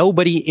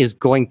 nobody is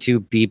going to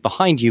be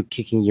behind you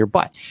kicking your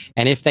butt.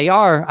 And if they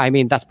are, I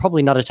mean, that's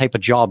probably not a type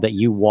of job that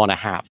you want to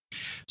have.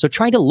 So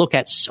trying to look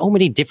at so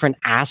many different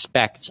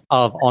aspects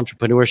of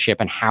entrepreneurship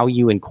and how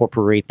you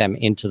incorporate them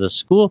into the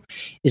school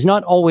is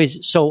not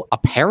always so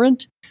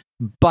apparent,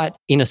 but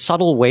in a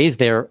subtle ways,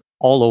 they're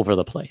all over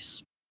the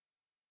place.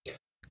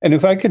 And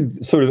if I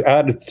could sort of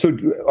add, so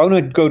I want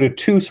to go to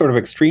two sort of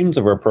extremes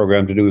of our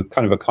program to do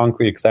kind of a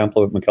concrete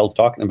example of what Mikkel's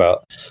talking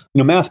about.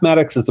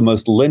 Mathematics is the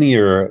most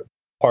linear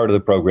part of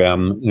the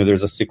program.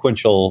 There's a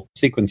sequence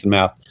in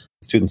math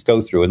students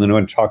go through. And then I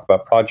want to talk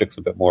about projects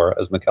a bit more,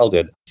 as Mikkel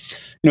did.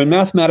 In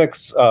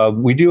mathematics,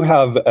 we do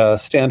have a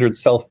standard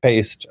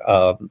self-paced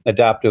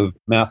adaptive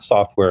math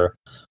software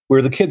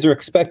where the kids are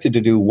expected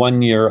to do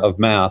 1 year of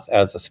math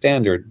as a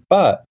standard,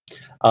 but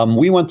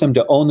we want them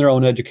to own their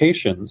own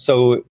education.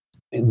 So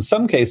in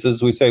some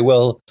cases, we say,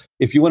 well,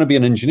 if you want to be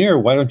an engineer,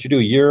 why don't you do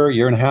a year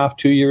and a half,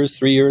 2 years,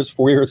 3 years,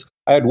 4 years?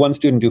 I had one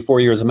student do 4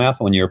 years of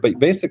math 1 year. But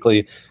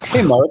basically,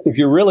 hey, Mark, if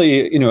you're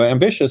really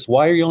ambitious,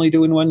 why are you only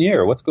doing 1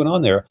 year? What's going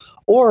on there?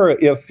 Or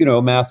if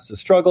math's a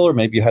struggle, or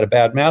maybe you had a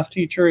bad math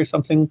teacher or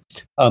something,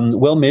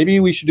 well, maybe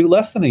we should do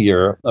less than a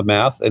year of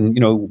math and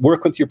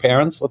work with your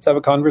parents. Let's have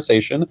a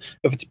conversation.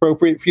 If it's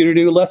appropriate for you to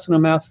do less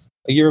than a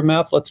year of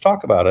math, let's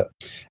talk about it.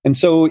 And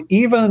so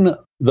even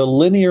the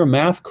linear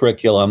math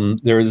curriculum,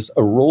 there's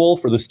a role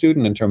for the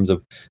student in terms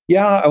of,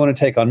 I want to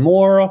take on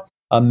more.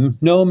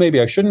 No, maybe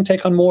I shouldn't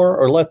take on more,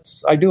 or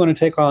I do want to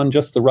take on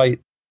just the right,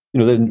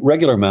 the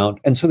regular amount.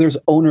 And so there's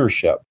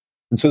ownership.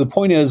 And so the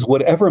point is,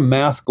 whatever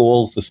math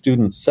goals the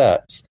student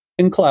sets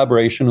in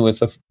collaboration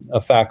with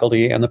a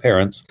faculty and the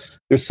parents,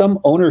 there's some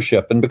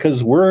ownership. And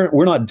because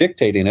we're not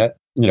dictating it,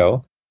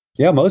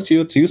 most of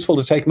you, it's useful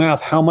to take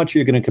math. How much are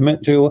you going to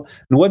commit to?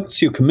 And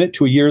once you commit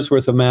to a year's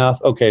worth of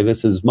math, okay,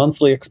 this is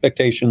monthly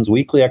expectations,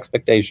 weekly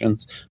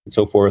expectations, and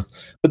so forth.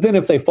 But then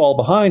if they fall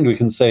behind, we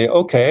can say,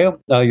 okay,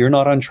 you're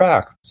not on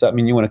track. Does that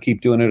mean you want to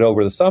keep doing it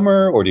over the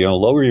summer? Or do you want to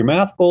lower your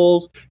math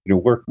goals?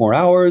 Work more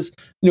hours?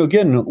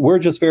 Again, we're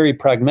just very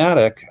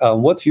pragmatic.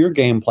 What's your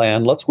game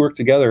plan? Let's work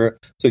together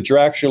so that you're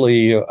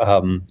actually,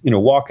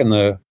 walking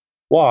the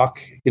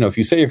walk. If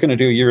you say you're going to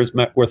do a year's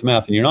worth of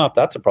math and you're not,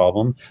 that's a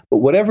problem. But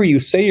whatever you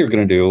say you're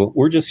going to do,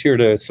 we're just here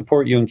to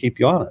support you and keep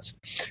you honest.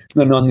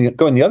 And then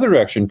going the other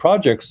direction,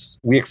 projects,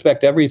 we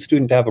expect every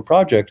student to have a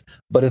project,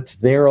 but it's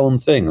their own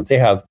thing. They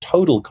have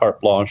total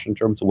carte blanche in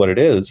terms of what it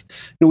is.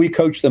 We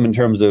coach them in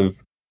terms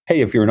of,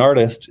 hey, if you're an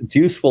artist, it's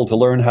useful to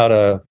learn how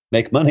to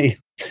make money.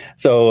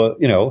 So,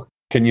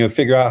 can you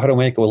figure out how to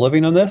make a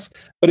living on this?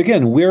 But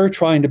again, we're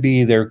trying to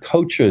be their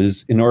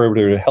coaches in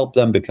order to help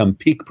them become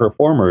peak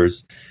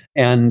performers.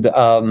 And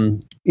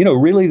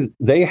really,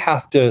 they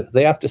have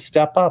to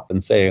step up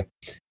and say,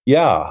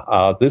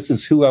 this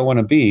is who I want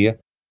to be.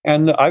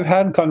 And I've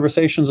had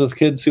conversations with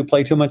kids who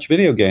play too much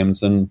video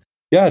games. And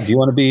do you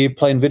want to be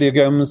playing video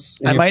games?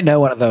 I might know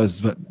one of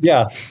those, but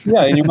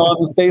in your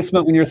mom's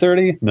basement when you're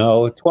 30?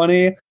 No.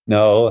 20?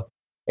 No.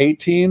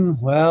 18?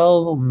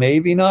 Well,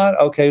 maybe not.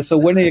 Okay, so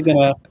when are you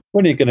gonna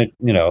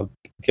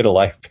get a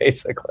life,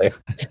 basically?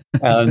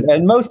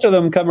 And most of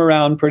them come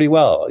around pretty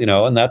well,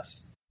 and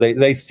that's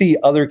they see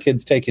other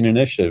kids taking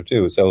initiative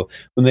too. So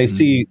when they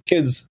see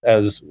kids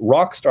as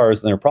rock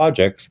stars in their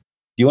projects, do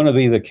you want to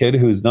be the kid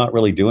who's not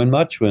really doing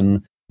much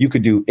when you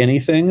could do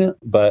anything,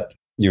 but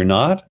you're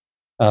not?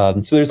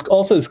 So there's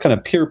also this kind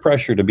of peer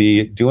pressure to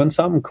be doing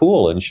something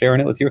cool and sharing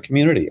it with your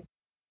community.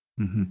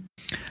 Mm-hmm.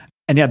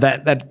 And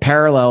that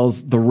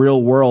parallels the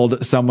real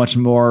world so much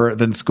more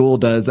than school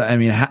does. I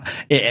mean,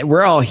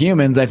 we're all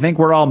humans. I think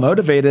we're all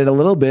motivated a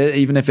little bit,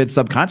 even if it's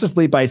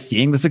subconsciously, by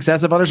seeing the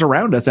success of others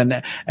around us.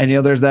 And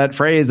there's that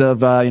phrase of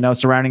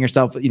surrounding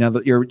yourself.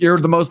 You're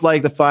the most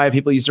like the 5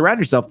 people you surround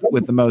yourself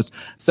with the most.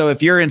 So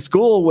if you're in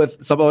school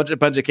with a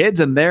bunch of kids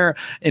and they're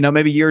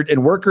maybe you're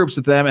in work groups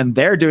with them and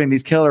they're doing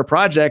these killer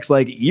projects,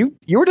 like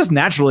you're just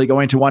naturally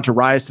going to want to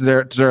rise to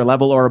their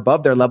level or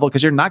above their level,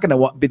 because you're not going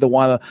to be the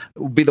one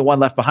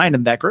left behind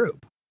in that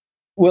group.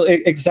 Well,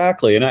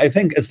 exactly. And I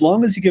think as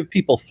long as you give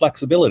people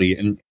flexibility,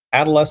 and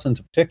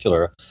adolescents in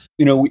particular,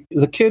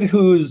 the kid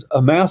who's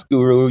a math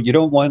guru, you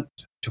don't want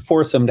to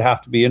force him to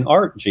have to be an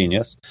art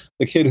genius.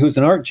 The kid who's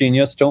an art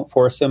genius, don't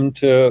force him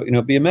to,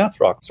 be a math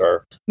rock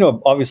star.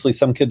 Obviously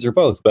some kids are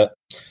both, but,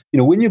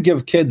 when you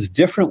give kids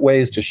different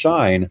ways to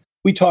shine,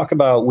 we talk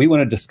about, we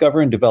want to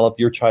discover and develop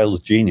your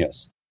child's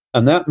genius.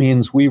 And that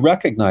means we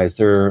recognize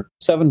there are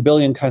 7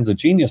 billion kinds of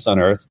genius on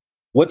Earth.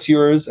 What's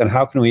yours, and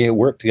how can we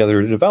work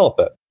together to develop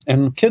it?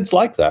 And kids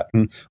like that.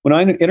 And when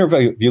I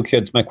interview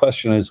kids, my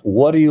question is,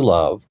 what do you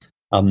love?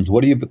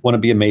 What do you want to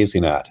be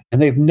amazing at? And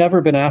they've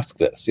never been asked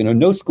this.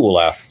 No school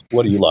asks,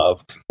 what do you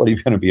love? What are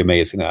you going to be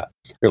amazing at?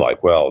 You're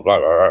like, well,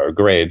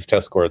 grades,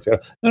 test scores.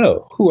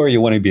 No. Who are you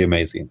want to be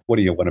amazing? What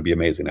do you want to be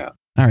amazing at?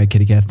 All right,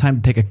 kitty cats, time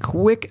to take a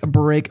quick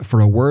break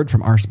for a word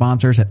from our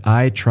sponsors at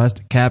I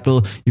Trust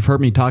Capital. You've heard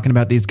me talking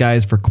about these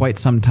guys for quite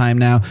some time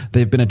now.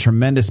 They've been a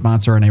tremendous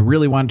sponsor, and I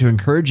really want to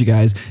encourage you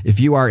guys, if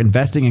you are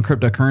investing in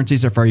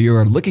cryptocurrencies or if you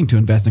are looking to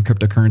invest in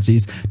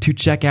cryptocurrencies, to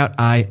check out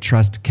I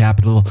Trust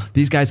Capital.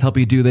 These guys help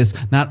you do this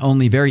not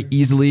only very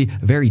easily,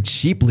 very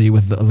cheaply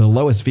with the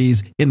lowest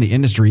fees in the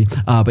industry,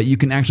 but you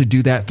can actually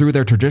do that through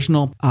their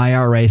traditional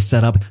IRA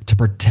setup to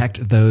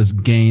protect those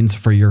gains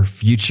for your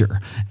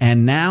future.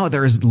 And now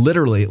there is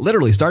literally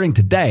starting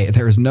today,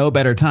 there is no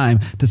better time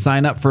to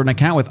sign up for an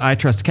account with I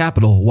Trust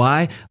Capital.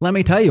 Why? Let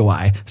me tell you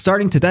why.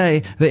 Starting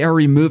today, they are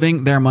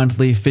removing their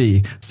monthly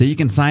fee. So you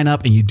can sign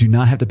up and you do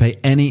not have to pay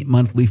any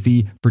monthly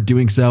fee for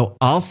doing so.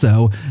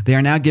 Also, they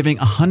are now giving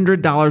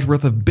 $100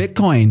 worth of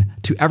Bitcoin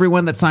to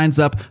everyone that signs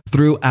up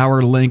through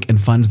our link and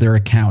funds their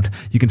account.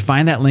 You can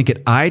find that link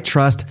at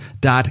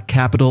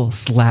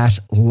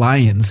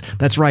itrust.capital/lions.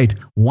 That's right,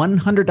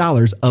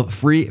 $100 of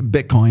free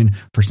Bitcoin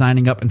for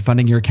signing up and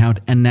funding your account.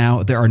 And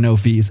now there are no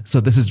fees. So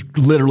this is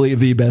literally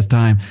the best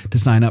time to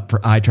sign up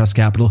for I Trust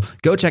Capital.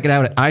 Go check it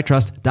out at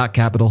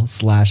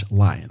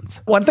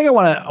itrust.capital/lions. One thing I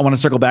want to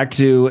circle back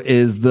to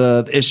is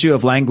the issue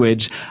of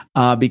language,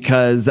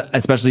 because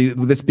especially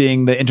this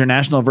being the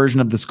international version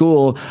of the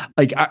school,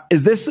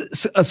 is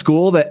this a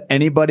school that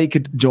anybody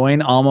could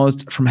join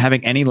almost from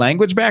having any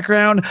language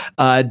background?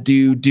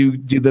 Do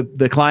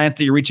the clients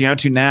that you're reaching out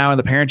to now and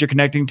the parents you're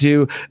connecting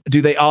to,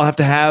 do they all have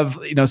to have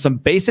some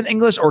base in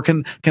English, or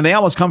can they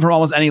almost come from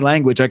almost any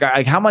language?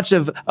 Like how much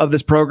of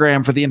this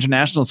program for the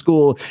international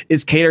school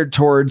is catered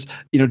towards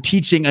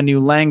teaching a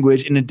new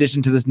language in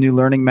addition to this new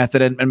learning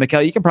method? And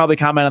Mikkel, you can probably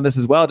comment on this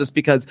as well, just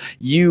because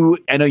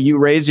I know you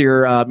raise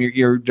your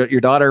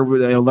daughter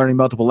learning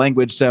multiple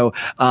language, so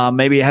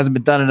maybe it hasn't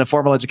been done in a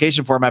formal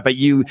education format, but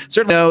you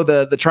certainly know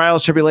the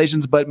trials,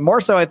 tribulations, but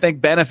more so I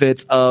think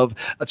benefits of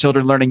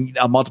children learning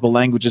multiple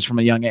languages from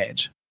a young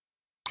age.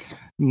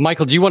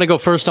 Michael, do you want to go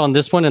first on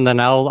this one, and then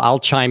I'll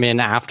chime in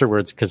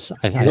afterwards, because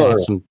I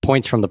have some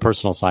points from the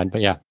personal side.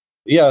 But yeah.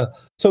 Yeah.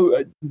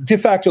 So de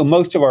facto,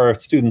 most of our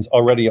students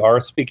already are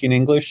speaking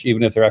English,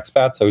 even if they're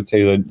expats. I would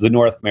say the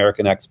North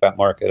American expat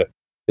market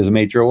is a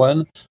major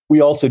one. We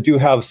also do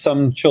have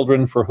some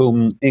children for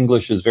whom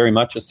English is very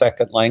much a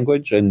second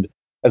language. And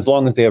as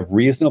long as they have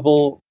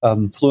reasonable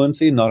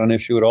fluency, not an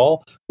issue at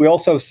all. We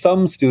also have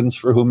some students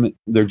for whom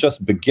they're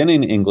just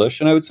beginning English.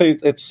 And I would say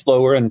it's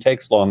slower and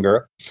takes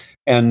longer.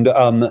 And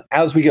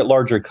as we get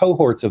larger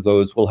cohorts of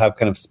those, we'll have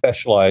kind of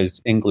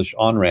specialized English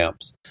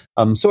on-ramps.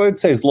 So I would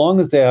say as long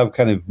as they have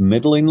kind of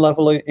middling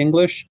level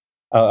English,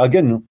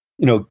 again,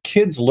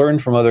 kids learn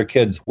from other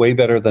kids way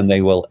better than they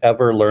will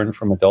ever learn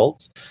from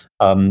adults.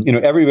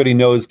 Everybody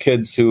knows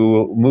kids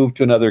who move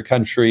to another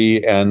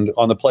country and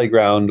on the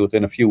playground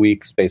within a few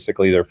weeks,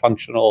 basically they're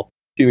functional.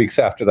 A few weeks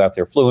after that,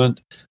 they're fluent.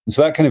 And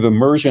so that kind of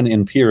immersion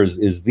in peers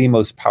is the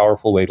most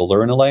powerful way to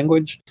learn a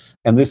language.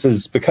 And this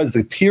is because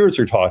the peers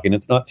are talking.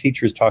 It's not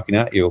teachers talking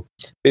at you.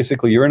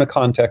 Basically, you're in a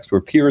context where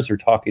peers are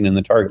talking in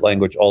the target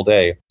language all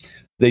day.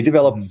 They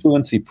develop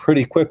fluency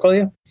pretty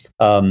quickly.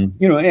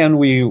 And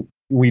we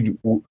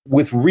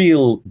with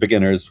real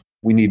beginners,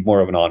 we need more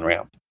of an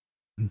on-ramp.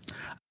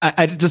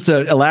 I just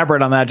to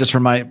elaborate on that, just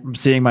from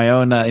seeing my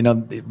own,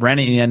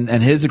 Rennie and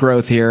his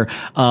growth here.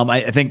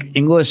 I think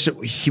English.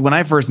 When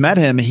I first met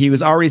him, he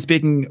was already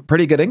speaking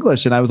pretty good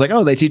English, and I was like,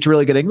 "Oh, they teach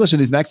really good English in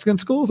these Mexican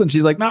schools?" And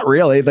she's like, "Not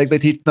really. Like they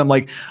teach them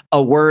like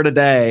a word a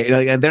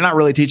day, and they're not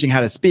really teaching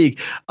how to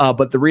speak."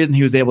 But the reason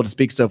he was able to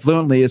speak so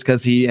fluently is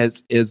because he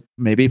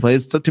maybe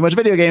plays too much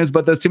video games,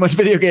 but those too much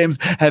video games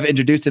have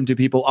introduced him to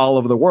people all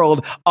over the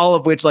world, all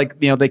of which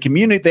they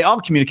communicate. They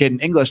all communicate in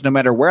English, no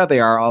matter where they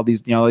are. All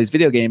these these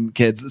video game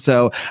kids.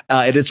 So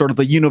it is sort of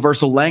the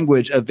universal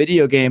language of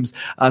video games.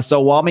 So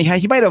while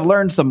he might have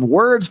learned some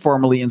words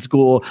formally in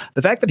school,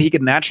 the fact that he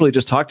could naturally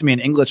just talk to me in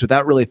English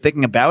without really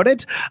thinking about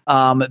it,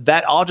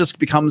 that all just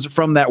becomes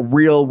from that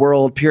real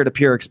world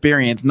peer-to-peer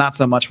experience, not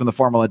so much from the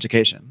formal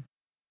education.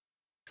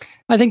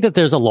 I think that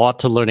there's a lot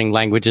to learning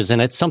languages,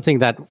 and it's something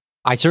that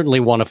I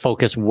certainly want to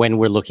focus when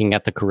we're looking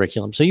at the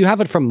curriculum. So you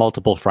have it from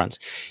multiple fronts.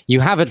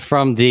 You have it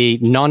from the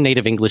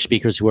non-native English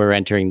speakers who are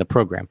entering the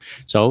program.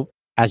 So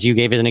as you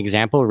gave it an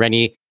example,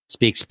 Rennie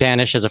speaks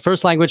Spanish as a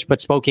first language,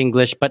 but spoke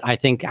English. But I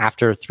think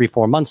after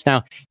 3-4 months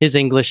now, his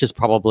English is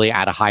probably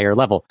at a higher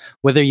level.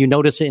 Whether you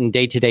notice it in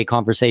day-to-day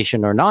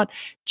conversation or not,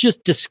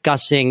 just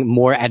discussing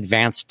more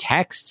advanced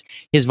texts,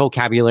 his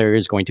vocabulary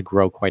is going to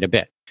grow quite a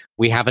bit.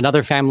 We have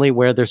another family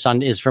where their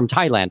son is from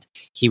Thailand.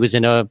 He was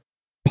in a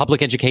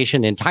public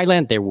education in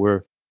Thailand. There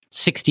were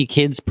 60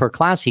 kids per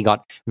class. He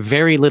got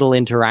very little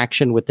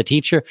interaction with the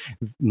teacher.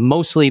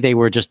 Mostly they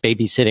were just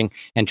babysitting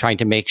and trying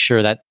to make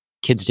sure that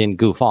kids didn't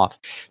goof off.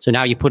 So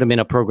now you put them in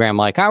a program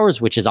like ours,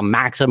 which is a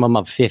maximum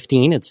of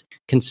 15. It's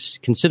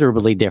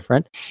considerably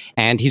different.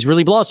 And he's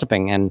really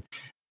blossoming. And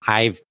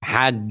I've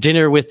had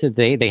dinner with,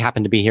 they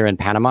happen to be here in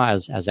Panama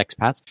as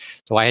expats.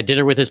 So I had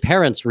dinner with his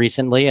parents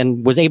recently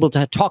and was able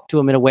to talk to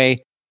him in a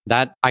way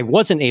that I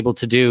wasn't able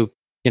to do,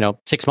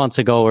 6 months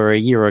ago or a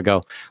year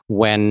ago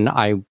when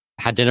I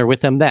had dinner with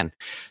them then.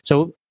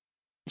 So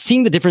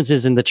seeing the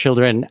differences in the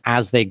children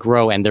as they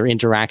grow and their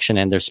interaction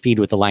and their speed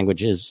with the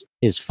language is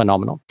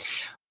phenomenal.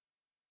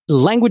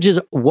 Languages,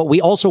 what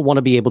we also want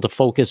to be able to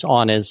focus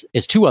on is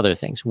two other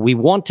things. We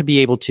want to be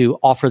able to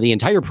offer the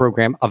entire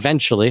program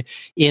eventually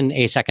in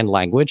a second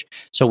language.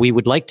 So we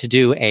would like to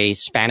do a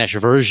Spanish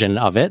version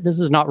of it. This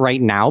is not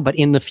right now, but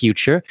in the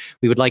future,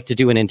 we would like to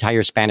do an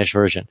entire Spanish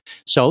version.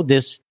 So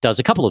this does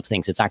a couple of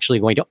things. It's actually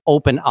going to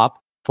open up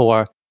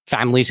for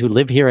families who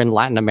live here in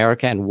Latin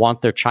America and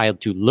want their child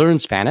to learn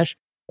Spanish,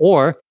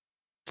 or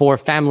for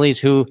families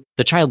who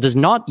the child does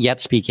not yet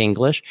speak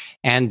English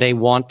and they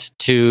want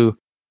to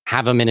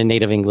have them in a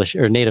native English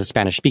or native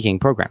Spanish speaking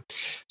program.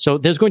 So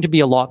there's going to be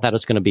a lot that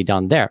is going to be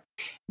done there.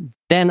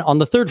 Then on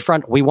the third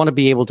front, we want to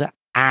be able to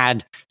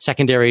add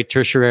secondary,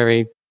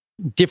 tertiary,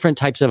 different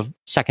types of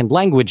second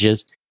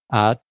languages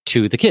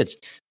to the kids.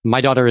 My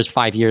daughter is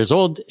 5 years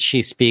old.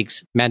 She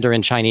speaks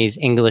Mandarin, Chinese,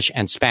 English,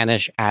 and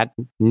Spanish at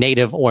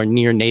native or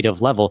near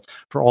native level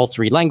for all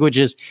three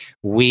languages.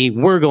 We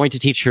were going to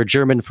teach her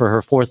German for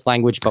her fourth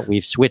language, but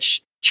we've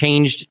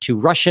changed to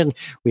Russian.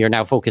 We are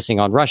now focusing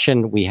on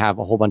Russian. We have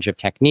a whole bunch of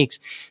techniques.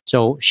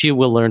 So she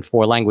will learn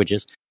 4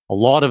 languages. A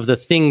lot of the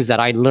things that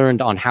I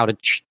learned on how to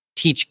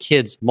teach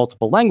kids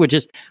multiple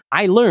languages,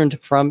 I learned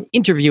from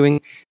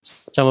interviewing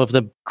some of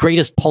the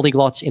greatest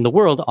polyglots in the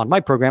world on my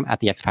program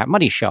at the Expat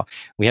Money Show.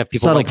 We have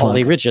people like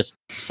Ollie Ridges.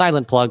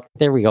 Silent plug.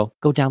 There we go.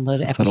 Go download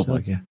the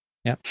episodes. Plug,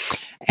 yeah.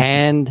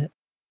 And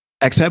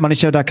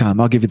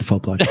expatmoneyshow.com. I'll give you the full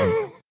plug.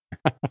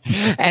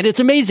 And it's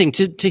amazing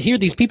to hear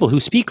these people who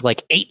speak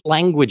like 8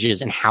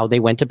 languages and how they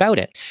went about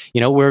it.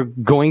 We're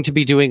going to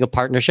be doing a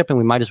partnership, and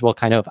we might as well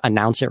kind of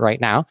announce it right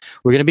now.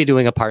 We're going to be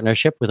doing a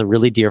partnership with a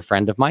really dear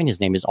friend of mine. His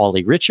name is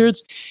Ollie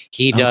Richards.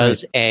 He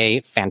does a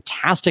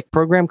fantastic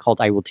program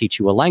called I Will Teach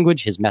You a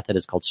Language. His method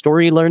is called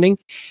story learning.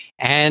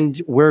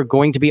 And we're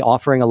going to be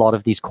offering a lot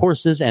of these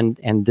courses and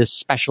this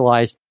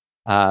specialized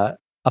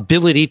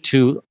ability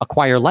to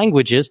acquire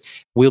languages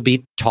will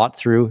be taught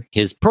through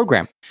his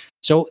program.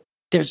 So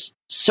there's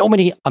so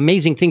many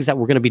amazing things that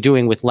we're going to be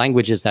doing with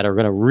languages that are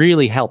going to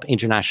really help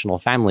international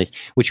families,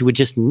 which you would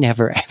just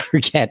never, ever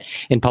get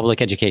in public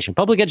education.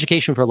 Public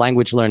education for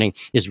language learning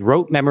is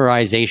rote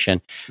memorization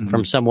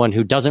from someone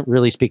who doesn't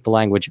really speak the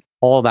language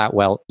all that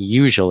well,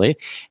 usually.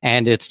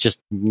 And it's just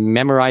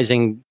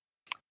memorizing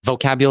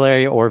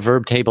vocabulary or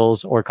verb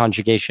tables or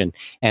conjugation.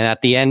 And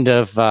at the end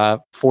of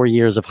 4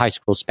 years of high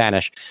school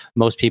Spanish,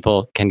 most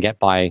people can get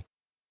by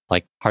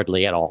like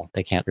hardly at all.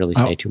 They can't really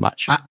say too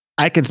much.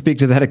 I can speak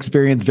to that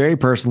experience very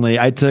personally.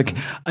 I took,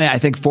 I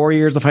think, 4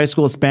 years of high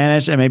school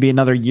Spanish and maybe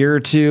another year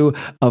or two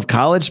of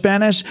college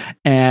Spanish,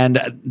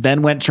 and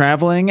then went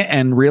traveling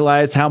and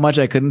realized how much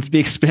I couldn't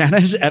speak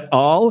Spanish at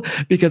all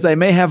because I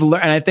may have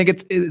learned, and I think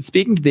it's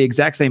speaking to the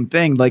exact same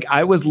thing. Like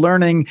I was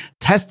learning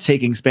test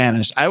taking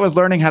Spanish. I was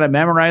learning how to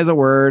memorize a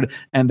word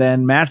and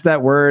then match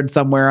that word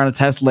somewhere on a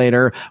test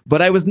later,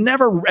 but I was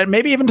never, and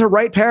maybe even to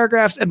write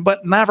paragraphs,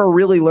 but never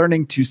really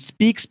learning to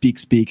speak.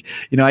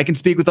 You know, I can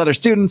speak with other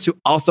students who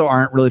also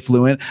aren't really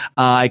fluent.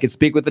 I could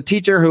speak with the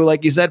teacher who,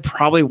 like you said,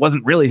 probably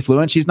wasn't really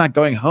fluent. She's not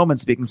going home and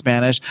speaking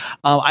Spanish.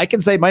 I can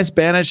say my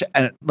Spanish,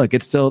 and look,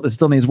 it still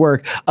needs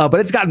work, but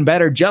it's gotten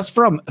better just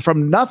from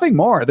nothing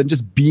more than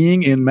just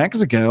being in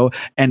Mexico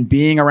and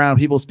being around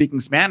people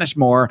speaking Spanish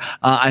more.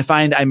 I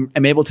find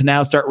I'm able to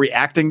now start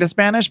reacting to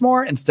Spanish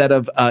more instead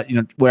of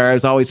where I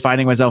was always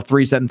finding myself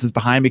 3 sentences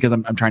behind because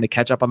I'm trying to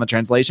catch up on the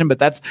translation. But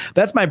that's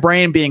my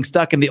brain being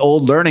stuck in the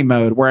old learning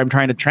mode where I'm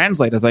trying to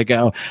translate as I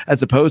go,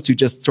 as opposed to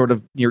just sort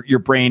of your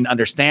brain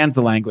understands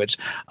the language.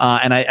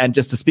 And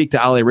just to speak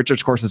to Ali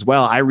Richards' course as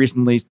well, I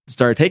recently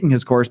started taking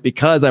his course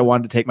because I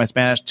wanted to take my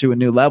Spanish to a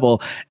new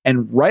level.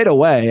 And right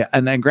away,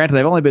 and granted,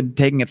 I've only been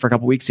taking it for a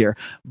couple weeks here,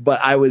 but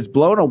I was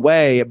blown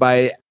away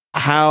by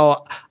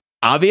how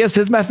obvious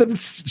his method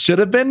should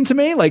have been to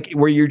me, like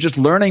where you're just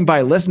learning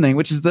by listening,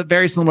 which is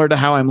very similar to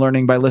how I'm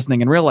learning by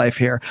listening in real life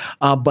here.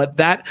 But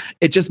that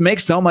it just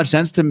makes so much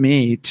sense to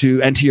me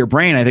and to your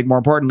brain, I think more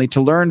importantly,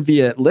 to learn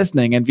via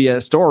listening and via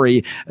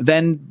story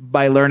than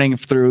by learning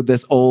through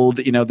this old,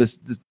 this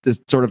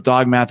sort of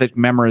dogmatic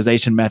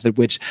memorization method,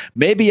 which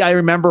maybe I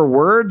remember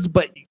words,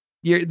 but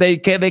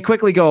they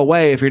quickly go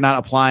away if you're not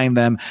applying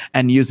them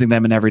and using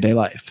them in everyday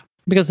life.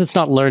 Because it's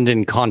not learned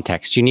in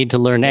context. You need to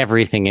learn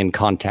everything in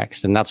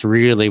context. And that's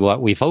really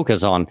what we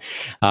focus on.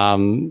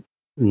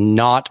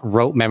 Not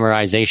rote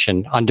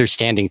memorization,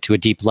 understanding to a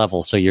deep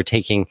level. So you're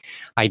taking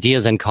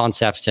ideas and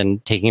concepts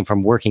and taking them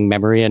from working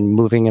memory and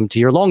moving them to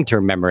your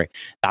long-term memory.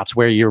 That's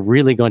where you're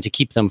really going to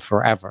keep them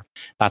forever.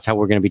 That's how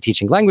we're going to be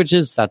teaching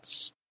languages.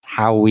 That's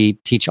how we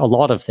teach a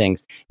lot of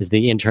things, is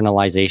the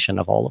internalization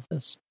of all of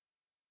this.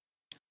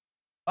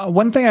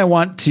 One thing I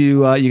want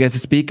to you guys to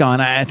speak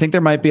on, I think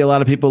there might be a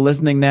lot of people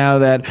listening now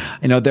that,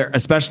 they're,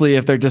 especially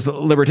if they're just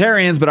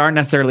libertarians but aren't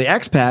necessarily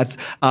expats,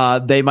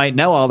 they might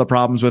know all the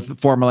problems with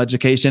formal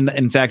education.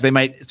 In fact, they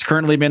might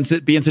currently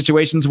be in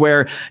situations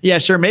where, yeah,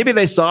 sure, maybe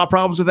they saw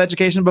problems with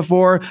education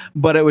before,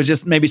 but it was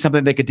just maybe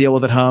something they could deal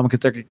with at home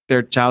because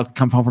their child could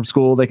come home from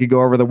school. They could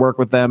go over the work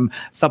with them,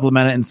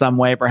 supplement it in some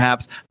way,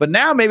 perhaps. But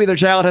now maybe their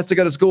child has to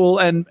go to school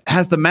and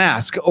has to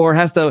mask or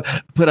has to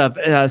put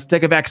a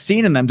stick a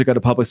vaccine in them to go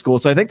to public school.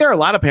 So I think there are a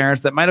lot of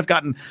parents that might have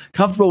gotten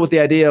comfortable with the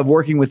idea of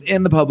working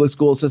within the public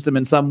school system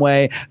in some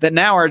way that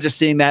now are just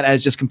seeing that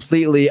as just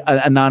completely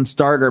a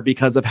non-starter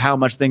because of how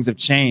much things have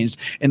changed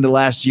in the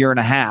last year and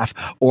a half.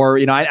 Or,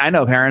 I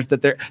know parents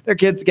that their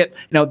kids get,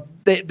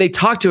 they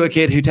talk to a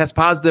kid who tests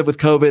positive with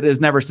COVID, is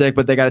never sick,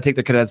 but they got to take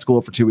their kid out of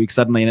school for 2 weeks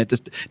suddenly, and it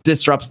just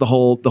disrupts the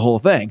whole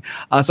thing.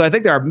 So I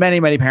think there are many,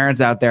 many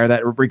parents out there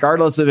that,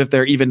 regardless of if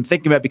they're even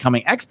thinking about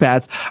becoming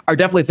expats, are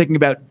definitely thinking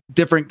about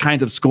different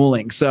kinds of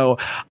schooling. So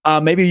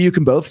maybe you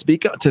can both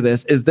speak to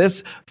this. Is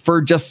this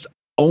for just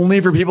only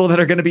for people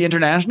that are going to be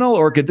international,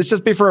 or could this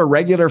just be for a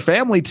regular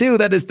family too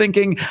that is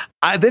thinking,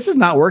 this is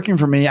not working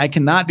for me. I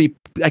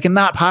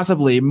cannot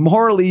possibly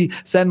morally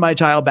send my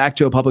child back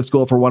to a public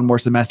school for one more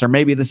semester.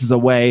 Maybe this is a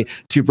way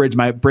to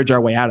bridge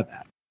our way out of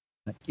that.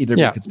 Either of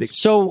you could speak.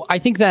 So I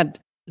think that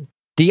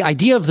the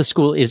idea of the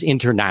school is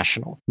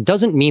international.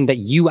 Doesn't mean that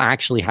you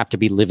actually have to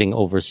be living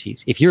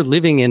overseas. If you're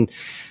living in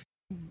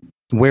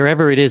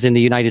wherever it is in the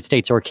United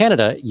States or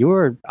Canada,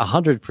 you're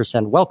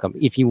 100% welcome.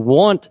 If you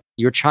want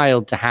your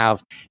child to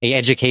have an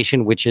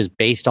education which is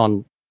based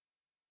on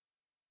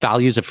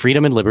values of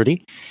freedom and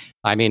liberty,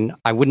 I mean,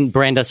 I wouldn't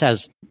brand us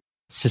as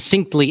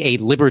succinctly a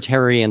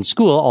libertarian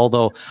school,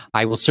 although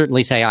I will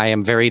certainly say I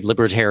am very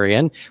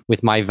libertarian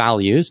with my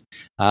values.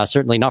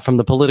 Certainly not from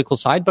the political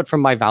side, but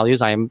from my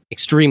values, I am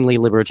extremely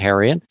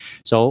libertarian.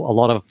 So a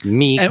lot of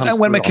me. And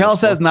when Mikkel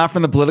says not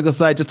from the political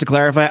side, just to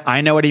clarify,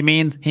 I know what he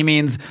means. He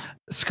means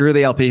screw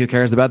the LP. Who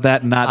cares about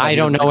that? I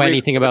don't know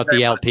anything about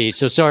the LP.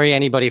 So sorry,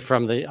 anybody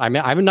from the.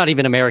 I'm not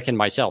even American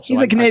myself. So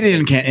he's a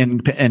Canadian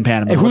in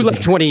Panama. Who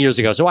left 20 years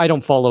ago. So I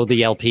don't follow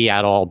the LP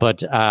at all.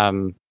 But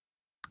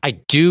I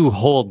do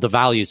hold the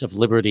values of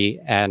liberty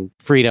and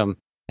freedom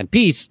and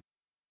peace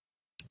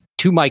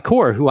to my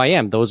core, who I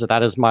am.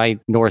 That is my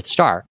North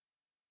Star.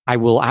 I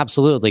will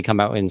absolutely come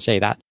out and say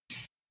that.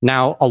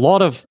 Now, a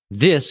lot of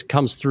this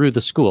comes through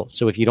the school.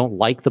 So if you don't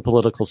like the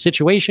political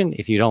situation,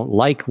 if you don't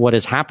like what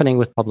is happening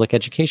with public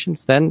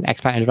educations, then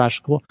expat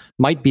international school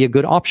might be a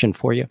good option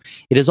for you.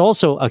 It is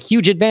also a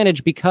huge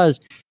advantage because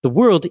the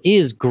world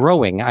is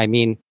growing. I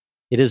mean,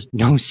 it is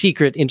no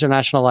secret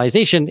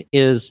internationalization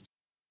is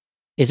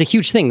a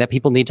huge thing that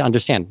people need to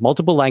understand.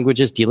 Multiple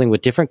languages, dealing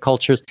with different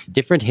cultures,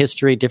 different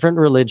history, different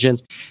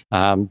religions,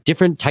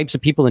 different types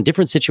of people in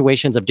different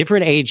situations of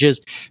different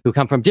ages who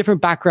come from different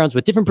backgrounds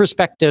with different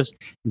perspectives.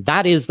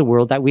 That is the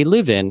world that we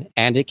live in,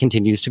 and it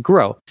continues to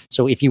grow.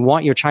 So if you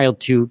want your child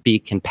to be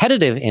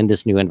competitive in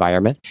this new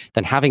environment,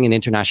 then having an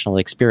international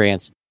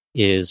experience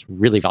is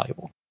really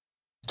valuable.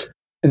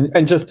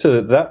 And just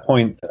to that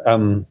point,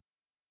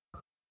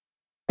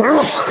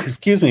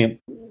 excuse me.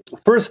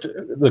 First,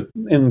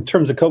 in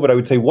terms of COVID, I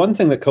would say one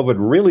thing that COVID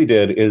really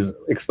did is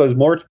expose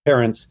more to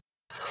parents.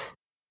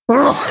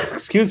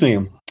 Excuse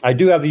me. I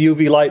do have the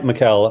UV light,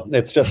 Mikkel.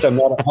 It's just I'm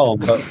not at home.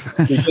 But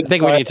I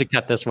think we need to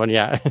cut this one.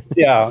 Yeah.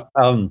 Yeah.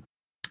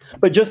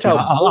 But just how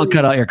I'll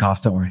cut out your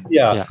cough. Don't worry.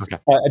 Yeah. Okay.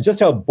 Just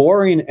how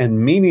boring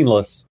and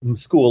meaningless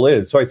school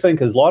is. So I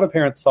think as a lot of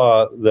parents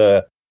saw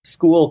the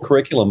school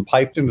curriculum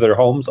piped into their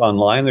homes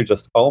online, they're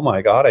just, oh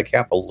my God, I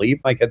can't believe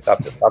my kids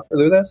have to suffer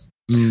through this.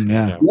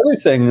 Yeah. The other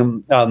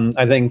thing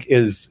I think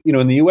is,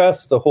 in the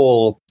US, the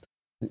whole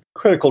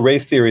critical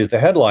race theory is the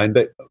headline,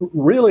 but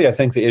really I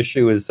think the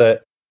issue is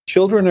that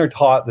children are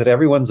taught that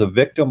everyone's a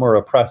victim or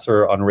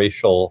oppressor on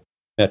racial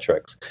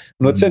metrics.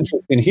 And what's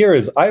interesting here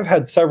is I've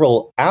had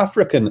several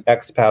African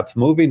expats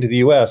moving to the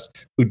US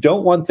who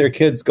don't want their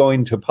kids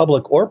going to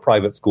public or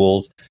private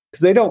schools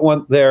because they don't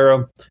want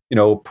their,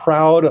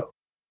 proud,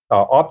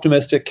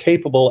 optimistic,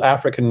 capable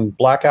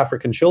Black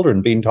African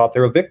children being taught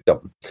they're a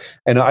victim.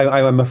 And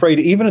I'm afraid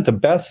even at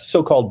the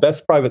so-called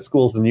best private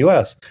schools in the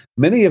US,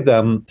 many of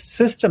them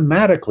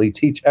systematically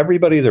teach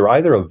everybody they're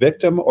either a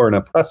victim or an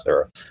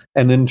oppressor.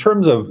 And in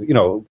terms of,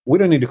 we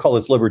don't need to call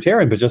this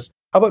libertarian, but just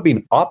how about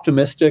being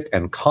optimistic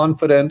and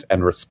confident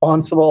and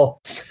responsible?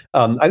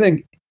 I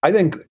think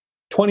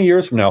 20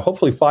 years from now,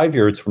 hopefully 5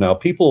 years from now,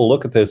 people will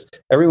look at this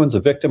everyone's a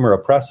victim or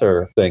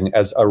oppressor thing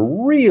as a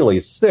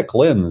really sick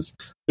lens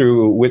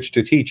through which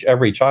to teach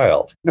every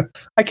child.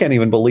 I can't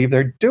even believe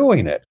they're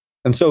doing it.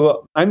 And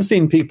so I'm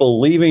seeing people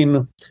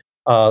leaving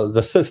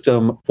the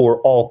system for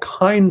all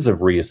kinds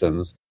of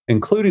reasons,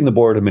 including the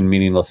boredom and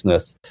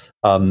meaninglessness.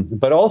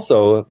 But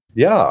also,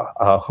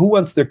 who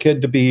wants their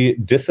kid to be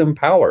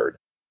disempowered?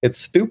 It's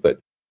stupid.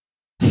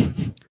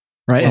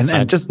 Right.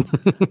 And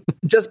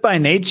just by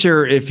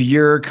nature, if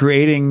you're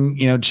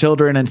creating,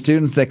 children and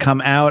students that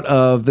come out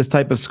of this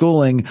type of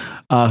schooling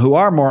who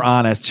are more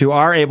honest, who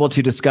are able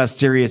to discuss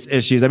serious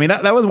issues. I mean,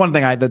 that was one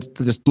thing that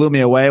just blew me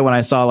away when I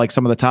saw like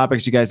some of the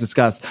topics you guys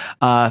discussed.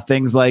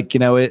 Things like,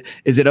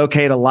 is it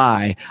okay to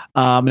lie?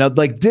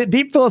 Like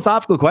deep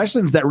philosophical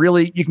questions that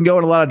really you can go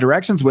in a lot of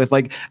directions with.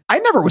 Like I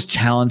never was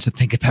challenged to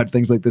think about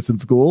things like this in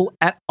school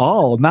at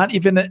all, not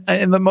even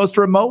in the most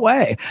remote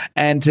way.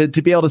 And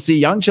to be able to see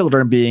young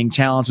children being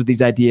challenged with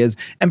these ideas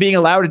and being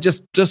allowed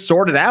to just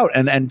sort it out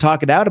and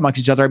talk it out amongst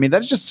each other. I mean,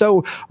 that's just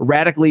so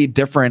radically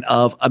different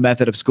of a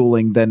method of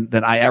schooling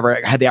than I ever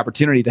had the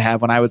opportunity to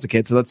have when I was a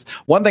kid. So that's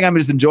one thing I'm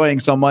just enjoying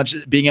so much,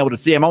 being able to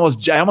see. I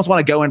almost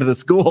want to go into the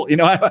school.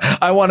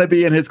 I want to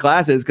be in his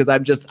classes because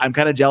I'm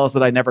kind of jealous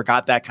that I never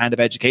got that kind of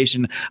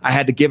education. I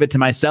had to give it to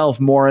myself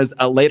more as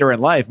later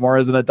in life, more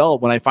as an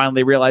adult, when I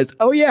finally realized,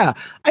 oh yeah,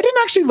 I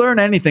didn't actually learn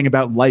anything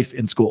about life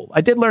in school. I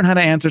did learn how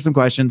to answer some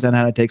questions and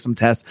how to take some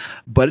tests,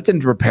 but it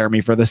didn't prepare me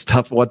for this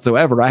stuff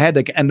whatsoever. I had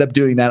to end up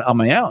doing that on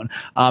my own.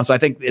 So I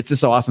think it's just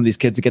so awesome these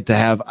kids get to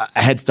have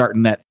a head start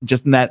in that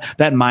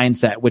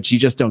mindset, which you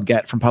just don't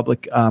get from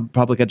public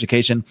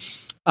education.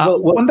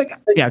 One thing,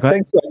 go ahead.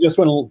 Thank you. I just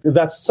want to.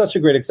 That's such a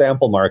great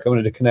example, Mark. I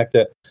wanted to connect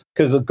it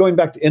because going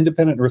back to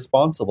independent and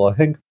responsible, I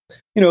think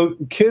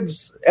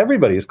kids,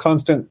 everybody is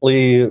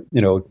constantly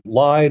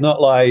lie, not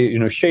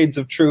lie, shades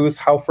of truth,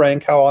 how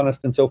frank, how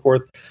honest, and so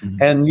forth. Mm-hmm.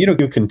 And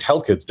you can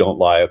tell kids don't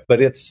lie,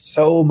 but it's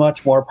so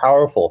much more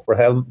powerful for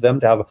them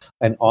to have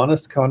an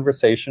honest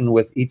conversation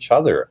with each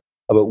other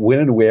about when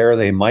and where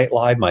they might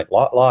lie, might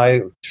not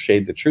lie,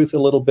 shade the truth a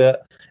little bit.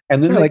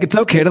 And then it's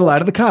okay to lie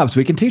to the cops.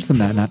 We can teach them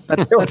that.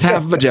 That's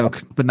half of a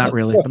joke, but not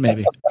really, but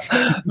maybe.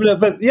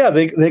 But yeah,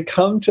 they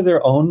come to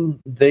their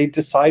own, they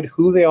decide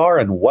who they are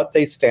and what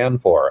they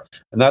stand for.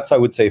 And that's, I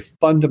would say,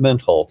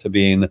 fundamental to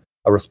being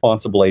a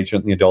responsible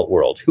agent in the adult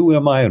world. Who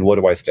am I and what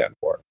do I stand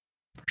for?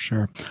 For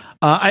sure.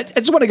 I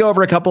just want to go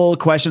over a couple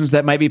questions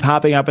that might be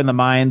popping up in the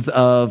minds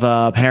of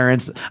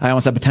parents. I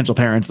almost said potential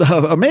parents,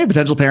 or maybe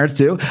potential parents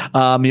too.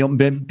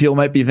 People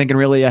might be thinking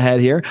really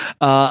ahead here.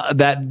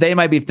 That they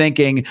might be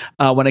thinking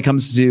when it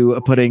comes to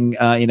putting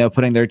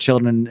their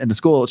child in a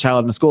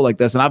school like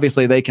this. And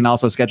obviously, they can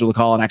also schedule a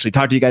call and actually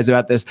talk to you guys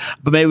about this.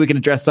 But maybe we can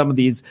address some of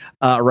these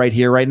right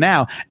here, right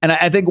now. And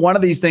I think one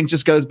of these things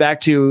just goes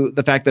back to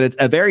the fact that it's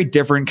a very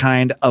different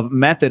kind of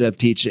method of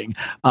teaching.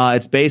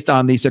 It's based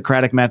on the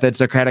Socratic method.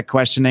 Socratic Socratic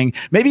questioning.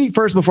 Maybe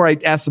first, before I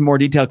ask some more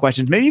detailed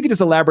questions, maybe you could just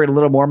elaborate a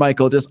little more,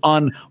 Michael, just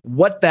on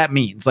what that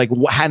means, like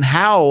and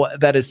how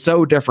that is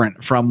so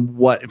different from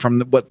what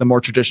the more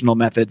traditional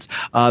methods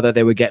that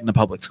they would get in a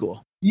public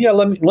school. Yeah,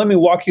 let me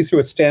walk you through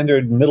a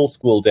standard middle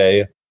school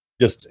day.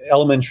 Just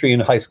elementary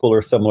and high school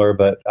are similar,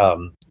 but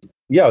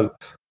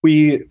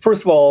we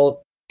first of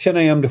all 10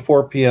 a.m. to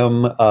 4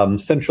 p.m.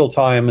 Central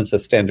Time is a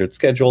standard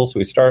schedule, so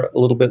we start a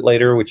little bit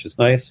later, which is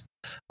nice.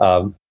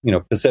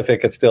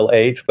 Pacific it's still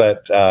 8,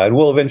 but and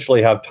we'll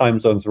eventually have time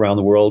zones around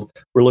the world.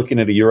 We're looking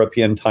at a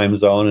European time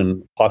zone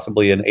and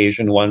possibly an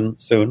Asian one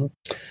soon.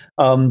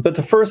 But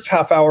the first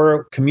half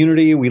hour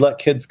community, we let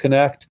kids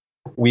connect.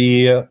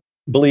 We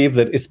believe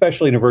that,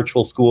 especially in a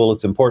virtual school,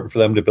 it's important for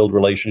them to build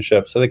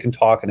relationships so they can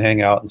talk and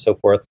hang out and so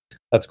forth.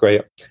 That's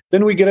great.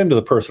 Then we get into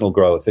the personal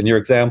growth. And your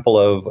example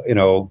of,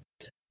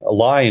 a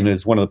line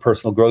is one of the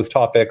personal growth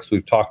topics.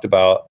 We've talked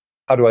about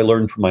how do I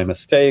learn from my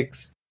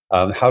mistakes?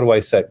 How do I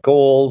set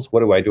goals?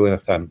 What do I do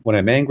when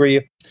I'm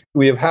angry?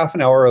 We have half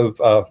an hour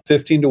of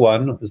 15 to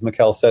 1. As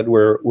Mikkel said,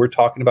 we're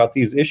talking about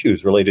these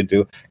issues related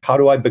to how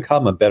do I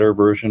become a better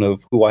version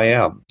of who I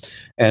am?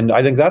 And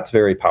I think that's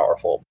very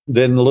powerful.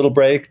 Then a little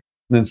break.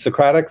 Then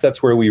Socratic,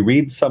 that's where we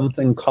read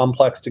something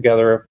complex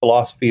together,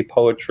 philosophy,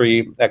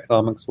 poetry,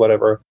 economics,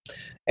 whatever,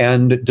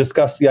 and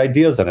discuss the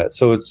ideas in it.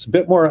 So it's a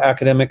bit more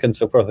academic and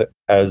so forth.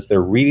 As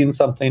they're reading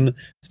something,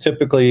 it's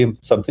typically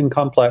something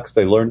complex.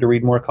 They learn to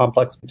read more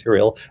complex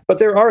material, but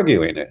they're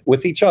arguing it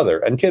with each other.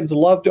 And kids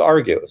love to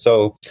argue.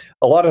 So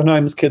a lot of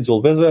times kids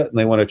will visit and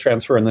they want to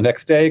transfer in the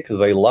next day because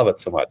they love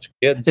it so much.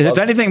 Kids, if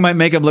anything might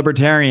make them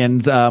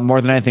libertarians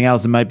more than anything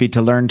else, it might be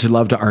to learn to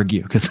love to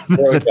argue, because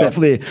that's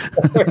definitely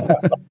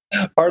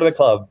part of the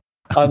club.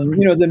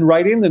 Then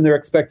writing, then they're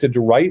expected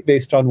to write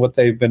based on what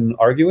they've been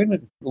arguing. A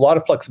lot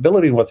of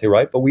flexibility in what they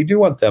write, but we do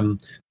want them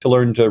to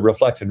learn to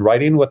reflect in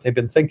writing what they've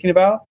been thinking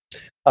about.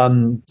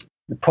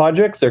 The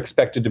projects, they're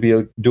expected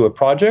to do a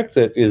project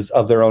that is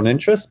of their own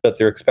interest, but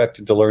they're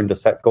expected to learn to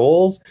set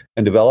goals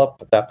and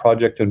develop that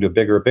project into a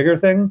bigger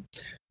thing.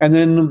 And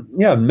then,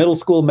 middle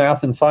school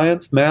math and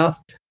science. Math,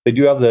 they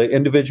do have the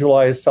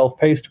individualized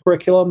self-paced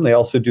curriculum. They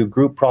also do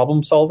group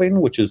problem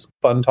solving, which is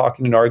fun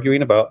talking and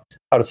arguing about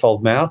how to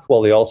solve math,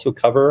 while they also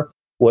cover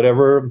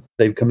whatever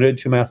they've committed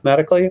to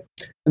mathematically.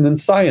 And then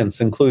science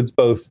includes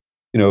both,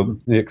 the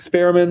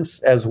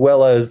experiments as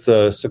well as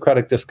the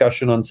Socratic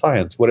discussion on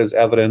science. What is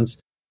evidence?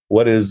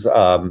 What is,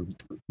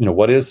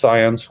 what is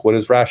science? What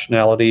is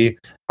rationality?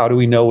 How do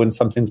we know when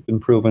something's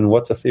been proven?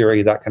 What's a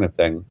theory? That kind of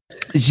thing.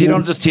 You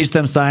don't just teach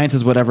them science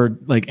as whatever,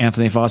 like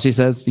Anthony Fauci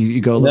says. You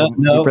go a little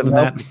deeper than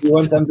that. We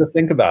want them to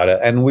think about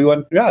it, and we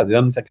want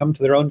them to come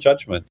to their own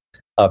judgment,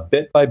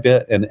 bit by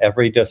bit, in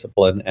every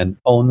discipline, and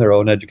own their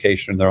own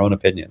education and their own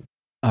opinion.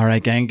 All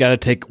right, gang, got to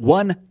take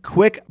one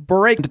quick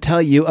break to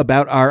tell you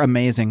about our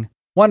amazing,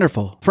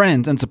 wonderful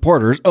friends and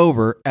supporters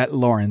over at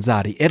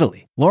Lorenzotti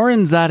Italy.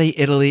 Lorenzotti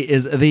Italy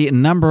is the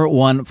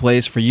 #1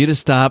 place for you to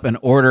stop and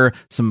order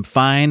some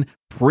fine,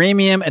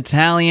 premium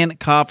Italian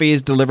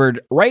coffees delivered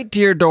right to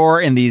your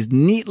door in these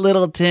neat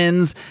little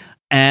tins.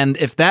 And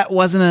if that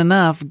wasn't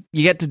enough,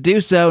 you get to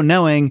do so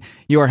knowing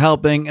you are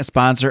helping a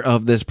sponsor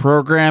of this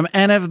program.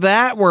 And if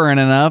that weren't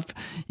enough,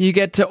 you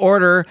get to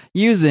order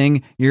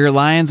using your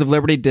Lions of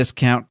Liberty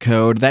discount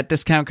code. That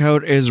discount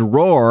code is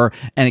ROAR,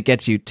 and it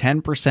gets you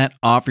 10%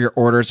 off your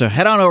order. So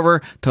head on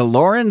over to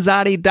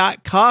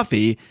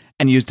lorenzotti.coffee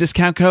and use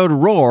discount code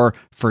ROAR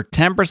for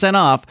 10%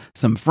 off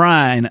some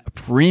fine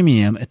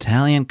premium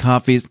Italian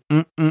coffees.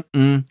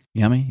 Yummy,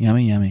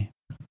 yummy, yummy.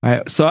 All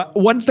right. So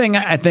one thing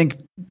I think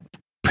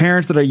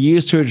parents that are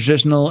used to a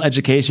traditional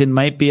education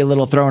might be a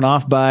little thrown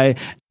off by,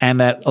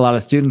 and that a lot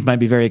of students might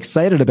be very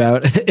excited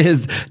about,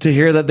 is to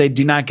hear that they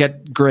do not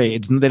get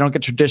grades and they don't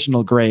get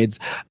traditional grades.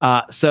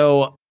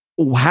 So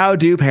how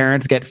do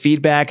parents get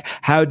feedback?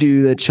 How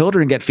do the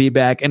children get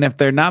feedback? And if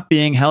they're not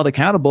being held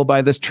accountable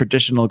by this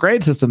traditional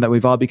grade system that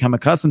we've all become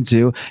accustomed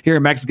to, here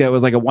in Mexico, it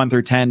was like a 1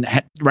 through 10.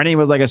 Rennie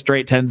was like a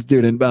straight 10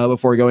 student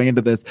before going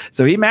into this.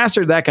 So he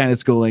mastered that kind of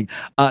schooling.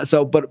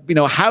 But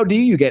how do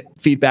you get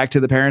feedback to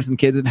the parents and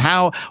kids, and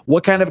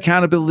what kind of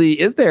accountability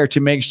is there to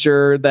make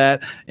sure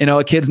that,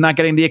 a kid's not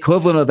getting the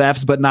equivalent of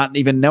F's, but not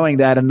even knowing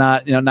that and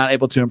not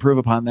able to improve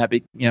upon that?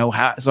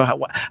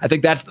 I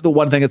think that's the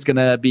one thing that's going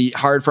to be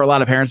hard for a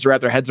lot of parents to wrap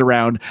their heads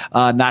around,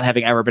 not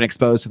having ever been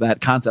exposed to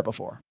that concept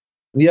before.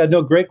 Yeah,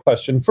 no, great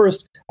question.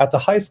 First, at the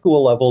high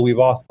school level, we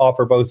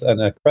offer both an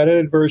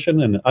accredited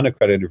version and an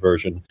unaccredited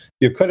version.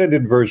 The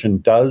accredited version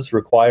does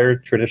require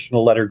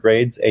traditional letter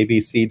grades, A,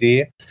 B, C,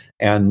 D,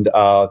 and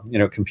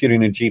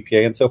computing and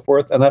GPA and so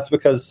forth. And that's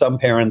because some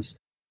parents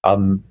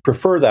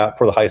prefer that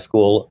for the high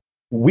school.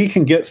 We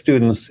can get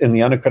students in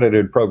the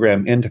unaccredited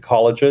program into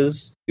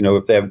colleges,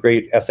 if they have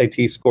great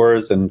SAT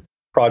scores and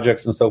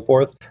projects and so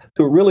forth.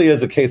 So it really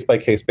is a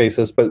case-by-case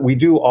basis, but we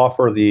do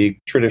offer the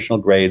traditional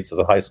grades as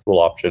a high school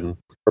option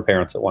for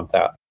parents that want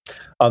that.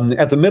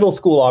 At the middle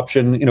school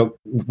option,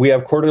 we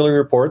have quarterly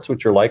reports,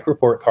 which are like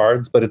report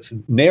cards, but it's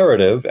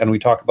narrative, and we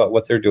talk about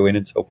what they're doing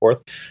and so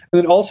forth.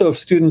 And then also, if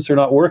students are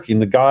not working,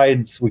 the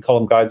guides, we call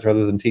them guides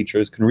rather than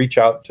teachers, can reach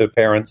out to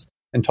parents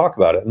and talk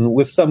about it. And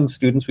with some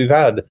students, we've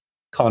had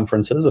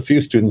conferences, a few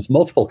students,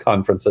 multiple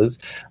conferences.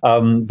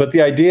 But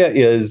the idea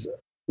is,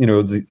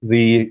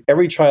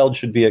 every child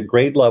should be at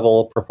grade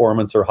level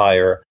performance or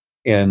higher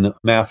in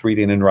math,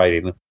 reading, and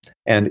writing.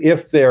 And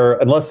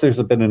unless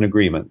there's been an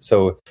agreement.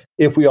 So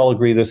if we all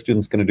agree this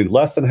student's going to do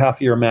less than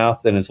half a year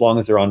math, then as long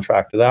as they're on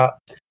track to that.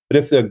 But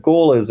if the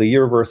goal is a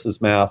year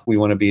versus math, we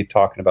want to be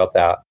talking about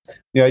that.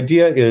 The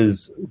idea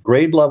is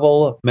grade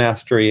level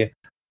mastery.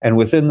 And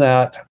within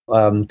that,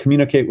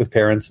 communicate with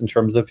parents in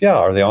terms of,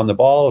 are they on the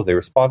ball? Are they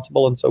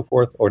responsible and so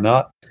forth or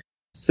not?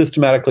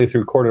 Systematically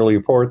through quarterly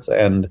reports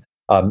and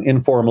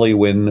informally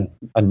when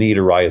a need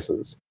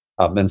arises.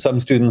 And some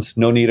students,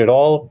 no need at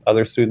all.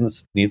 Other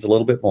students needs a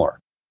little bit more.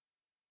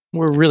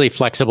 We're really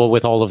flexible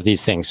with all of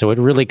these things. So it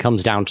really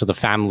comes down to the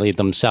family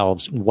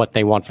themselves, what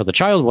they want for the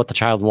child, what the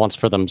child wants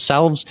for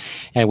themselves.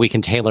 And we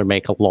can tailor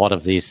make a lot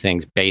of these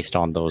things based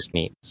on those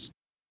needs.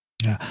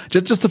 Yeah,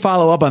 just to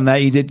follow up on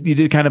that, you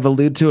did kind of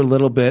allude to a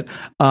little bit,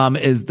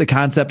 is the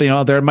concept,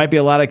 there might be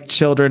a lot of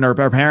children or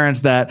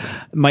parents that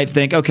might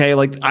think, okay,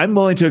 like I'm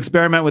willing to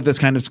experiment with this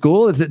kind of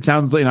school. It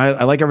sounds like,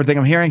 I like everything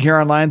I'm hearing here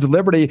on Lions of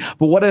Liberty,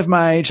 but what if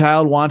my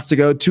child wants to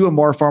go to a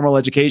more formal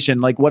education?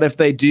 Like what if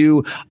they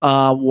do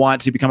want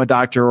to become a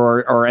doctor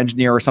or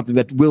engineer or something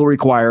that will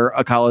require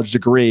a college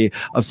degree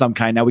of some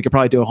kind? Now we could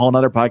probably do a whole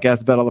nother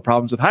podcast about all the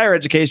problems with higher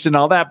education and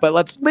all that, but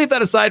let's leave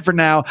that aside for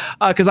now,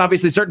 because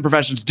obviously certain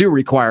professions do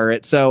require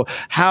it. So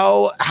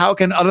how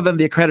can, other than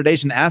the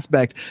accreditation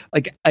aspect,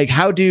 like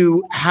how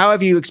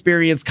have you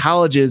experienced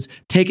colleges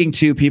taking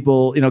to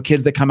people,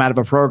 kids that come out of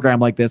a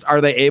program like this?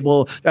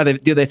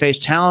 Do they face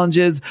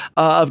challenges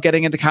of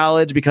getting into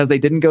college because they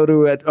didn't go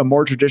to a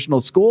more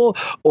traditional school,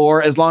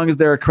 or as long as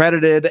they're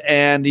accredited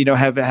and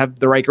have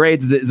the right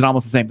grades, is it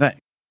almost the same thing?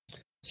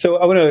 So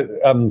I want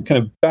to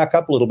kind of back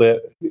up a little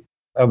bit.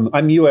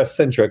 I'm U.S.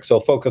 centric, so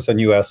I'll focus on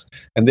U.S.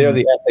 And there,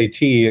 the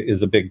SAT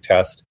is a big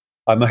test.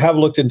 I have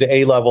looked into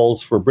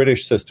A-levels for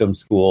British system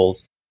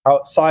schools.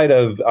 Outside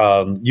of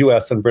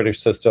U.S. and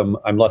British system,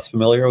 I'm less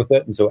familiar with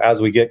it. And so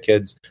as we get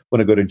kids want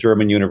to go to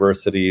German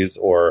universities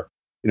or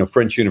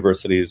French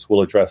universities,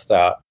 we'll address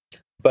that.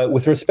 But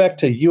with respect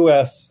to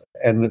U.S.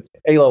 and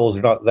A-levels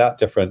are not that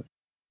different.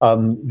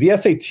 The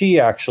SAT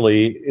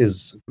actually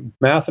is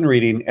math and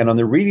reading. And on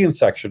the reading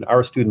section,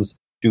 our students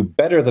do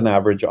better than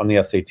average on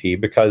the SAT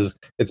because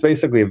it's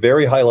basically a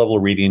very high-level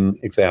reading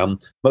exam.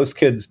 Most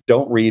kids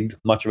don't read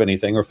much of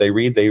anything, or if they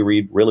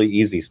read really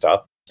easy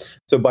stuff.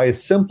 So by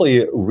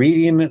simply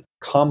reading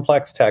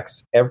complex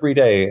texts every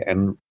day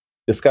and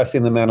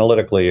discussing them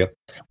analytically,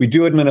 we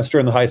do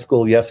administer in the high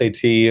school the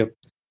SAT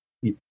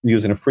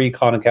using a free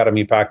Khan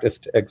Academy practice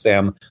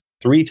exam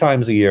 3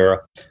 times a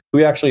year.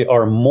 We actually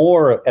are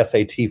more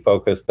SAT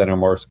focused than in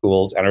more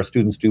schools, and our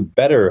students do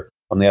better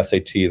on the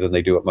SAT than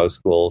they do at most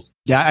schools.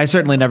 Yeah, I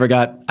certainly never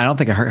I don't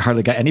think I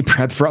hardly got any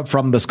prep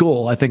from the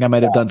school. I think I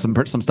might have done some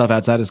stuff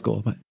outside of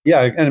school. But.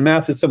 Yeah, and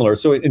math is similar.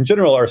 So in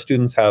general, our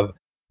students have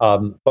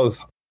both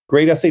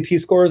great SAT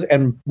scores,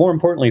 and more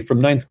importantly,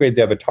 from 9th grade,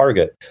 they have a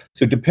target.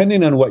 So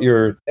depending on what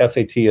your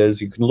SAT is,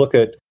 you can look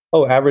at,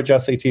 average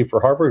SAT for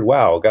Harvard,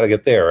 wow, got to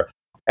get there.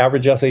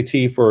 Average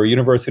SAT for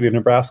University of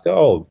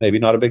Nebraska, maybe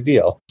not a big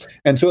deal.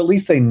 And so at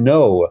least they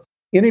know.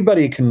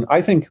 Anybody can,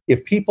 I think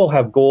if people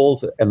have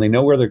goals and they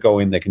know where they're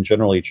going, they can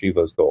generally achieve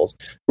those goals.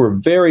 We're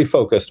very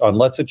focused on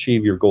let's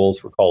achieve your goals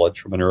for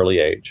college from an early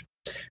age.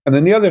 And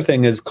then the other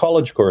thing is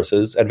college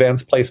courses.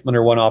 Advanced placement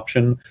are one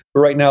option. But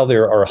right now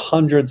there are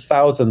hundreds,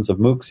 thousands of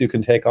MOOCs you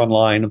can take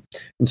online.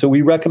 And so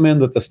we recommend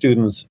that the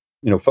students,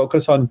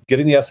 focus on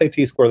getting the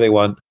SAT score they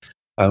want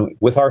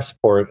with our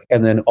support,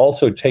 and then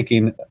also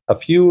taking a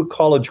few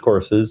college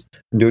courses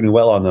and doing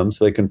well on them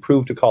so they can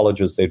prove to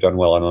colleges they've done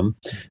well on them.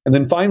 And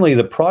then finally,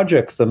 the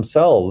projects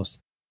themselves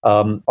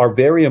are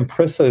very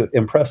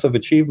impressive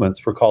achievements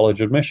for college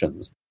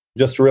admissions.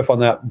 Just to riff on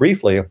that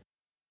briefly,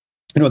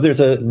 there's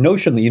a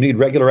notion that you need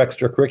regular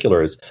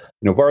extracurriculars,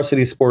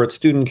 varsity sports,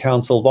 student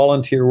council,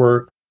 volunteer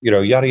work,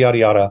 yada, yada,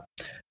 yada.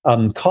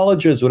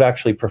 Colleges would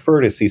actually prefer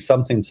to see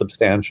something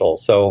substantial.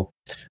 So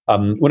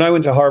when I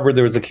went to Harvard,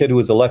 there was a kid who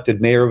was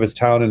elected mayor of his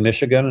town in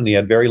Michigan, and he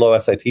had very low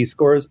SAT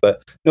scores,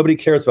 but nobody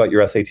cares about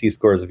your SAT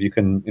scores. If you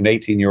can, an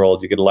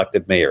 18-year-old, you get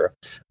elected mayor.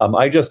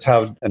 I just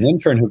have an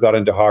intern who got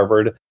into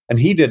Harvard, and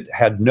he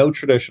had no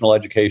traditional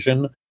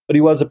education, but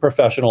he was a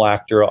professional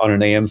actor on an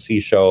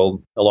AMC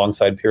show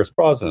alongside Pierce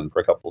Brosnan for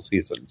a couple of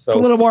seasons. So it's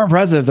a little more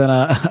impressive than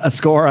a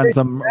score on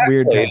some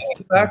weird test.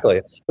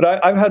 Exactly.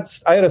 But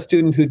I had a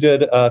student who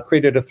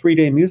created a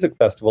 3-day music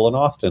festival in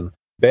Austin.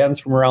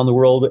 Bands from around the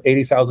world,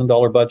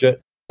 $80,000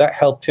 budget. That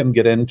helped him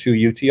get into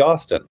UT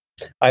Austin.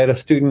 I had a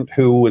student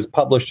who was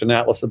published in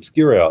Atlas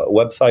Obscura, a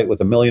website with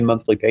 1 million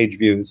monthly page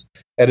views,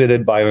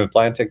 edited by an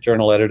Atlantic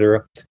Journal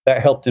editor.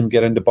 That helped him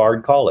get into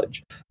Bard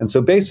College. And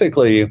so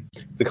basically,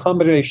 the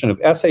combination of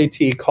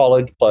SAT,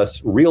 college,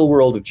 plus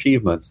real-world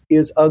achievements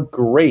is a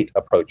great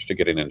approach to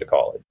getting into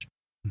college.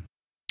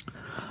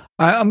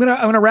 I'm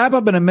gonna wrap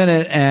up in a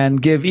minute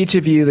and give each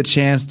of you the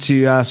chance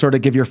to sort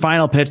of give your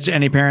final pitch to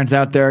any parents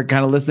out there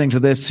kind of listening to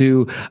this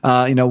who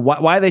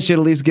why they should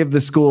at least give the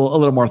school a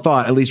little more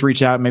thought, at least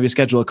reach out and maybe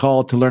schedule a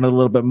call to learn a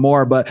little bit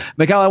more. But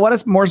Mikkel, I want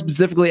to more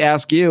specifically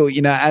ask you,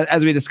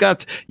 as we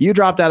discussed, you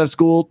dropped out of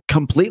school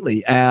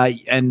completely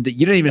and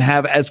you didn't even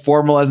have as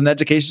formal as an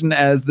education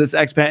as this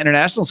expat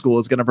international school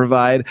is going to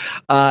provide.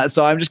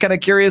 So I'm just kind of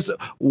curious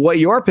what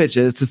your pitch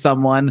is to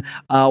someone.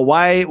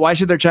 Why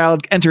should their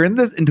child enter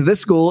into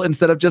this school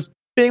instead of just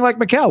being like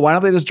Mikkel? Why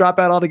don't they just drop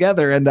out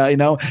altogether? And,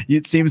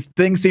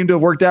 things seem to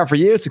have worked out for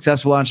you.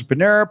 Successful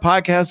entrepreneur,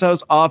 podcast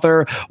host,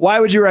 author. Why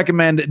would you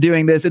recommend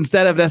doing this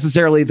instead of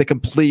necessarily the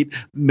complete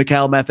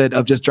Mikkel method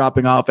of just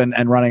dropping off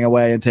and running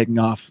away and taking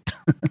off?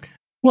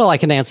 Well, I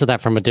can answer that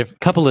from a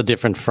couple of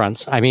different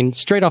fronts. I mean,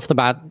 straight off the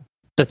bat,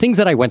 the things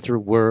that I went through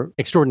were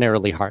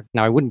extraordinarily hard.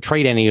 Now, I wouldn't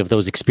trade any of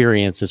those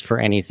experiences for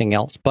anything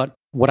else, but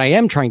what I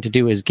am trying to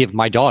do is give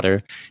my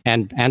daughter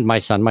and my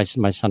son, my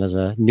son is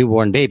a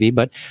newborn baby,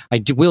 but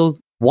will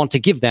want to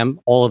give them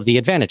all of the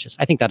advantages.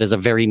 I think that is a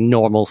very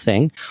normal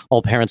thing.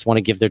 All parents want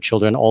to give their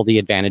children all the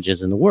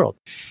advantages in the world.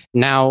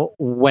 Now,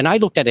 when I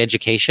looked at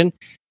education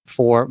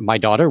for my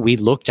daughter, we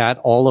looked at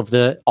all of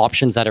the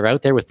options that are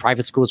out there with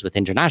private schools, with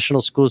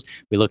international schools.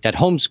 We looked at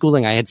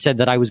homeschooling. I had said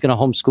that I was going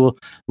to homeschool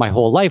my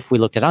whole life. We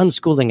looked at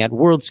unschooling, at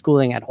world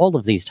schooling, at all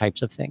of these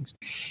types of things.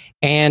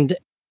 And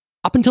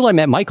up until I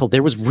met Mikkel,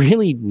 there was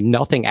really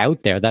nothing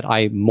out there that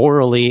I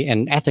morally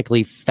and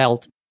ethically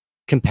felt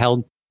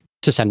compelled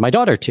to send my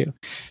daughter to.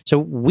 So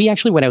we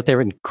actually went out there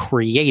and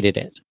created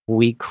it.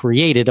 We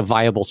created a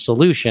viable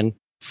solution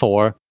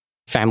for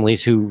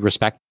families who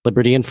respect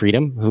liberty and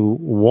freedom, who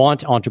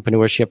want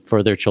entrepreneurship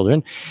for their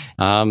children.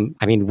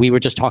 We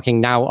were just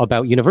talking now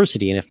about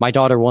university, and if my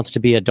daughter wants to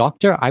be a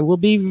doctor, I will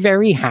be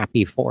very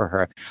happy for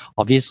her.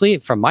 Obviously,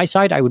 from my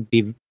side, I would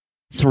be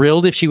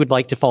thrilled if she would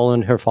like to follow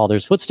in her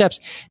father's footsteps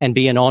and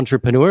be an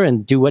entrepreneur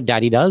and do what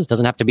daddy does.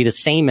 Doesn't have to be the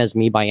same as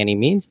me by any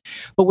means,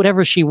 but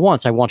whatever she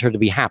wants, I want her to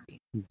be happy.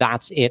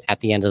 That's it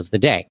at the end of the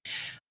day.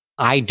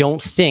 I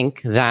don't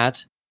think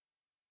that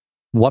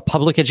what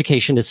public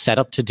education is set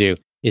up to do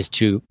is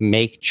to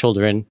make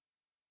children,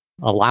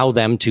 allow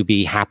them to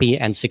be happy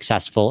and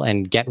successful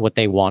and get what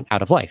they want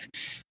out of life.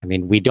 I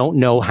mean, we don't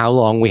know how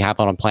long we have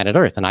on planet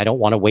Earth, and I don't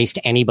want to waste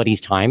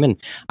anybody's time,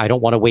 and I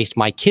don't want to waste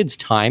my kids'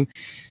 time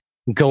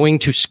going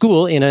to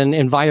school in an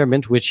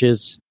environment which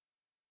is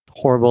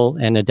horrible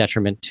and a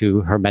detriment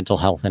to her mental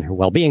health and her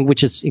well-being,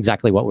 which is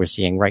exactly what we're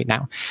seeing right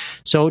now.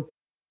 So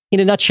in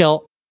a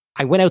nutshell,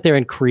 I went out there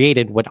and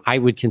created what I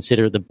would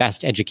consider the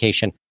best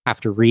education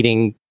after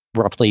reading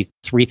roughly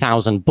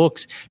 3,000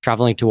 books,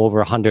 traveling to over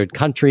 100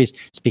 countries,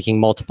 speaking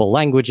multiple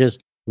languages,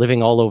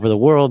 living all over the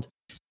world,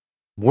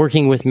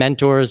 working with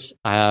mentors,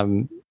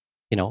 living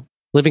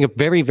a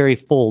very, very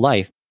full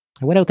life.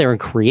 I went out there and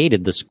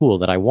created the school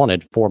that I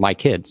wanted for my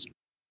kids.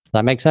 Does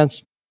that make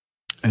sense?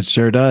 It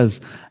sure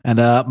does. And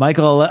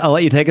Mikkel, I'll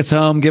let you take us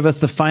home. Give us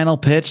the final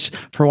pitch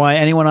for why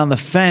anyone on the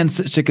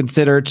fence should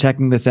consider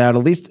checking this out.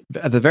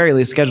 At the very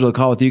least, schedule a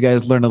call with you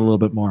guys, learn a little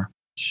bit more.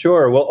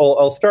 Sure. Well,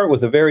 I'll start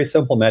with a very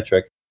simple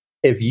metric.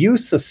 If you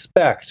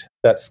suspect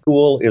that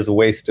school is a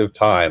waste of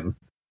time,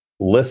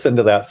 listen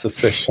to that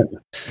suspicion.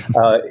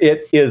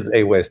 It is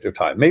a waste of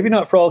time. Maybe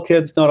not for all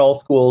kids, not all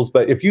schools,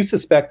 but if you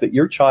suspect that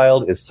your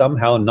child is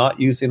somehow not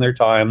using their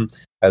time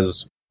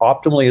as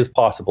optimally as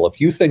possible, if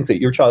you think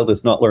that your child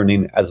is not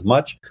learning as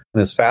much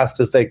and as fast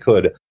as they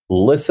could,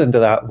 listen to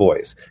that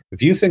voice.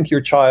 If you think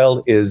your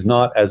child is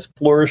not as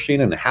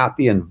flourishing and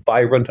happy and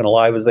vibrant and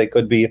alive as they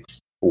could be,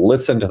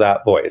 listen to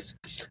that voice.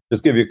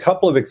 Just give you a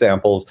couple of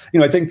examples.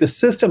 I think the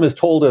system has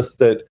told us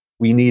that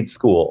we need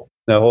school.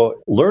 Now,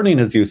 learning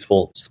is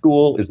useful.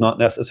 School is not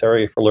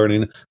necessary for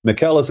learning.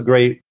 Mikkel is a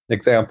great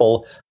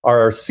example.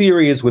 Our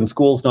series, When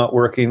School's Not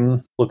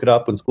Working, look it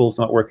up,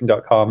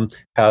 whenschoolsnotworking.com,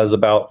 has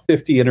about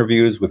 50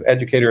 interviews with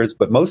educators,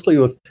 but mostly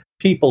with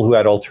people who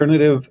had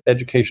alternative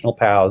educational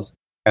paths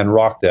and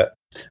rocked it.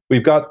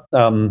 We've got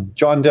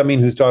John Deming,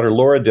 whose daughter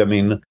Laura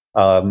Deming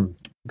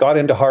got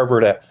into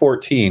Harvard at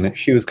 14.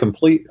 She was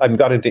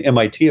got into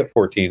MIT at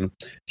 14.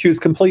 She was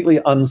completely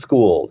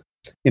unschooled,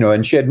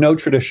 and she had no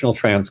traditional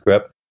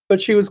transcript,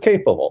 but she was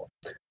capable.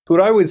 So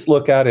what I always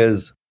look at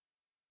is,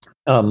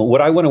 would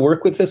I want to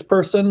work with this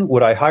person?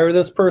 Would I hire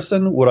this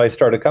person? Would I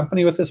start a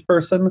company with this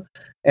person?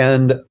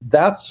 And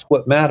that's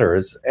what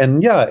matters.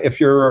 And yeah, if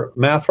you're a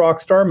math rock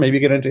star, maybe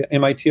get into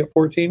MIT at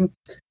 14.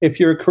 If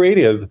you're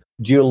creative,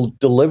 do you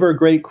deliver a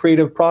great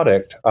creative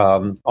product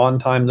on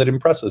time that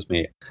impresses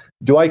me?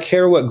 Do I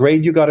care what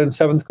grade you got in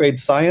 7th grade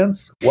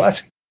science?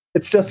 What?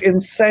 It's just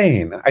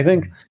insane. I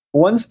think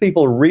once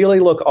people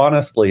really look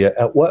honestly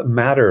at what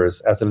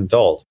matters as an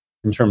adult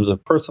in terms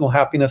of personal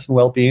happiness and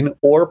well-being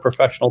or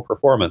professional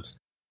performance,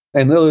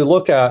 and really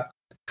look at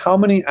how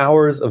many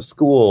hours of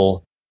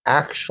school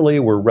actually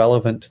were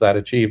relevant to that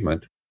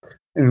achievement.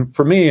 And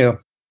for me,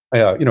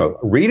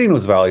 reading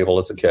was valuable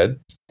as a kid.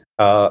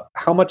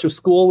 How much of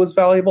school was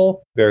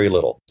valuable? Very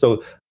little.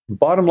 So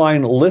bottom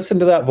line, listen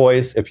to that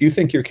voice. If you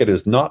think your kid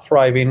is not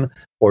thriving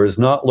or is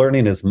not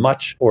learning as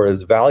much or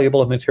as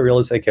valuable a material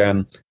as they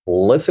can,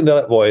 listen to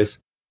that voice.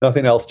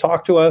 Nothing else,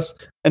 talk to us.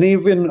 And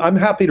even I'm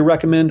happy to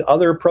recommend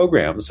other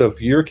programs. So if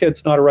your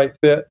kid's not a right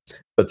fit,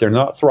 but they're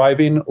not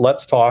thriving,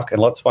 let's talk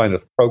and let's find a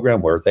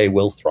program where they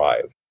will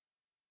thrive.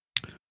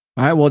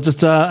 All right. Well,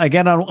 just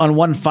again on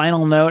one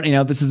final note,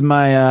 this is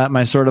my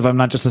my sort of I'm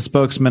not just a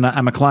spokesman,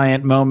 I'm a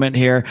client moment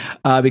here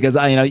because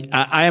I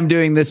am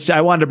doing this.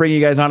 I wanted to bring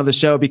you guys onto the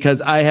show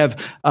because I have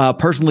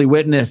personally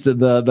witnessed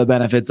the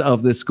benefits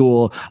of this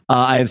school.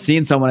 I have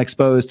seen someone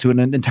exposed to an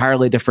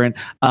entirely different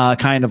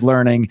kind of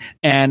learning,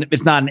 and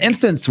it's not an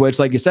instant switch,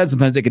 like you said.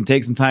 Sometimes it can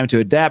take some time to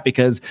adapt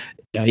because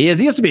he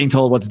is used to being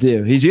told what to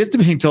do. He's used to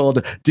being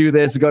told do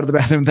this, go to the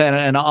bathroom then,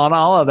 and on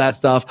all of that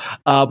stuff.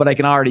 But I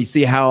can already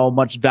see how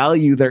much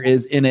value there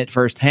is in it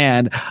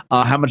firsthand,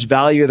 how much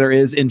value there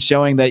is in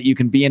showing that you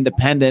can be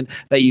independent,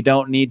 that you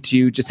don't need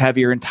to just have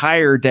your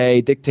entire day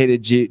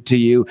dictated to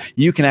you.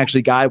 You can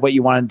actually guide what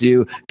you want to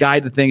do,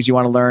 guide the things you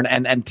want to learn,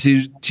 and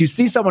to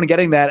see someone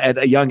getting that at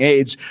a young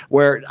age,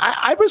 where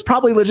I was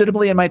probably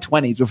legitimately in my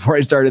 20s before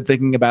I started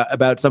thinking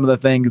about some of the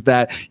things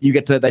that he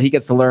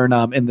gets to learn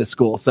in this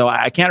school. So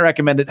I can't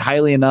recommend it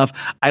highly enough.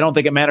 I don't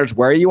think it matters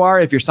where you are.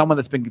 If you're someone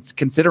that's been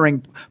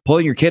considering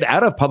pulling your kid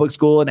out of public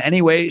school in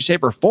any way,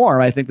 shape, or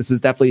form, I think this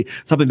is definitely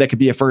something that could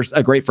be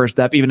a great first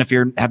step, even if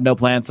you have no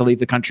plans to leave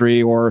the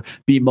country or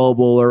be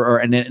mobile or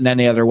in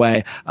any other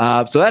way.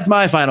 So that's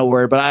my final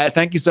word. But I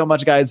thank you so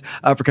much, guys,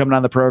 for coming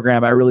on the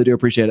program. I really do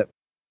appreciate it.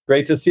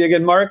 Great to see you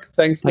again, Mark.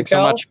 Thanks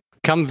so much.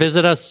 Come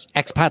visit us,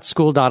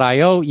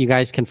 expatschool.io. You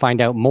guys can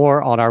find out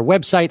more on our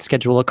website,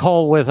 schedule a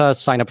call with us,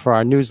 sign up for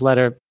our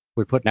newsletter.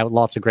 We're putting out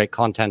lots of great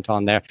content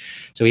on there.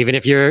 So even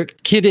if your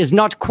kid is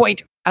not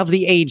quite of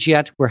the age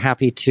yet, we're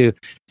happy to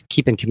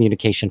keep in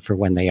communication for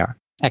when they are.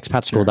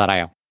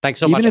 expatschool.io. Thanks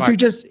so much, Mark.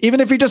 Even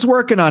if you're just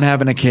working on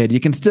having a kid, you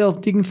can still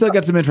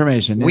get some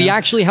information. We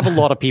actually have a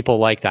lot of people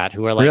like that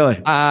who are like, really?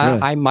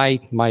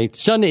 My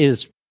son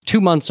is 2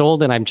 months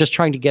old and I'm just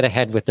trying to get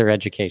ahead with their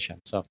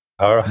education. So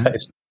all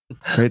right.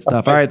 Great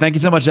stuff. All right. Thank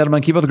you so much,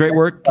 gentlemen. Keep up the great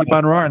work. Keep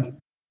on roaring.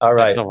 All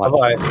right. So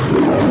bye-bye.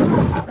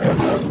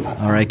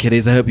 All right,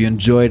 kiddies. I hope you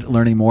enjoyed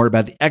learning more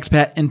about the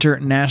Expat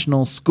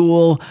International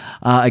School.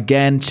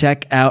 Again,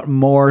 check out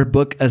more.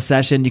 Book a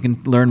session. You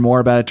can learn more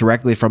about it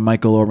directly from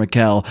Mikkel or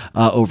Mikkel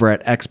over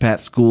at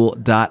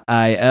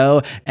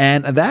expatschool.io.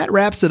 And that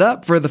wraps it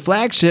up for the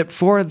flagship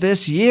for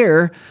this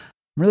year.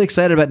 I'm really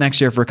excited about next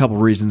year for a couple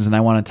of reasons, and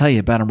I want to tell you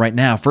about them right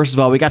now. First of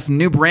all, we got some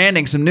new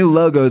branding, some new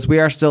logos. We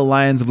are still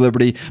Lions of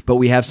Liberty, but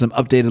we have some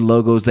updated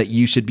logos that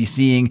you should be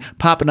seeing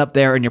popping up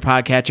there in your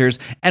podcatchers.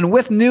 And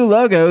with new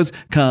logos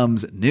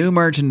comes new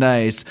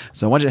merchandise.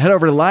 So I want you to head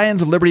over to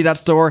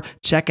lionsofliberty.store,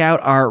 check out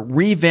our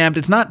revamped.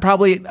 It's not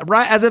probably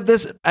right as of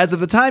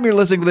the time you're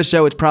listening to the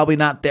show, it's probably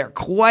not there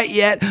quite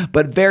yet,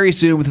 but very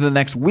soon, within the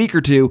next week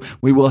or two,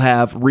 we will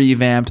have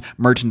revamped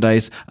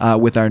merchandise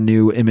with our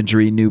new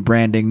imagery, new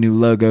branding, new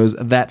logos,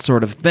 that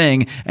sort of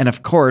thing. And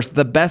of course,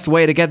 the best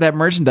way to get that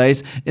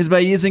merchandise is by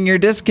using your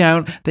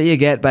discount that you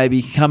get by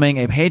becoming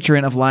a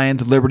patron of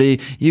Lions of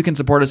Liberty. You can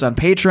support us on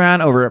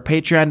Patreon over at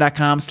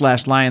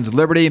patreon.com/Lions of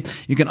Liberty.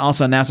 You can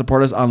also now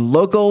support us on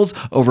Locals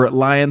over at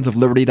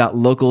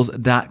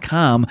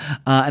lionsofliberty.locals.com.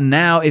 And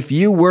now, if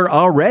you were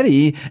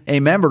already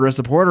a member or a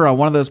supporter on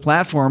one of those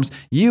platforms,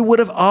 you would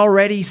have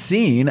already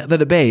seen the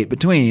debate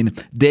between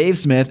Dave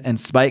Smith and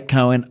Spike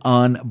Cohen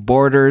on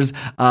Borders.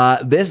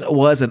 This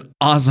was an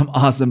awesome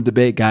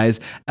debate, guys.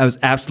 I was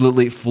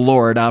absolutely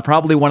floored.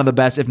 Probably one of the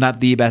best, if not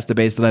the best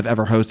debates that I've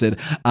ever hosted.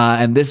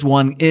 And this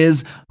one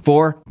is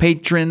for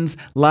patrons,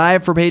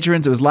 live for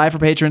patrons. It was live for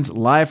patrons,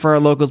 live for our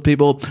Locals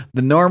people.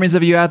 The normies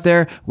of you out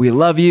there, we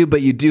love you,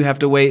 but you do have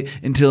to wait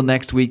until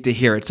next week to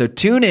hear it. So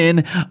tune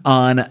in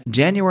on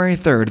January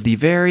 3rd, the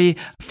very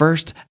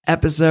first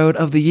episode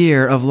of the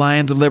year of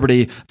Lions of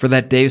Liberty, for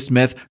that Dave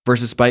Smith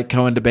versus Spike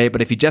Cohen debate.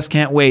 But if you just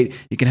can't wait,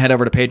 you can head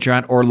over to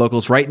Patreon or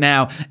Locals right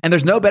now. And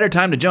there's no better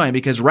time to join,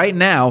 because right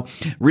now,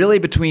 really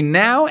between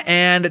now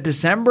and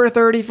December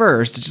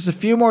 31st, just a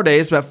few more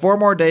days, about 4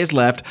 more days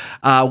left,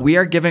 we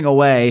are giving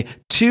away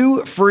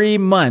 2 free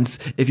months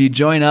if you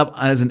join up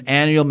as an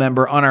annual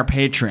member on our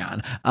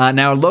Patreon.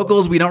 Now,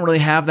 Locals, we don't really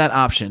have that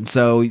option.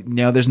 So,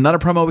 there's another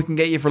promo we can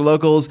get you for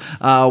Locals.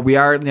 We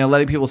are,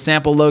 letting people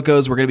sample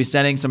Locos. We're going to be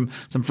sending some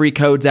free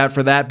codes out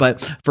for that.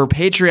 But for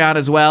Patreon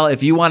as well,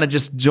 if you want to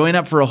just join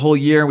up for a whole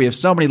year, we have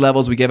so many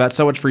levels. We give out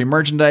so much free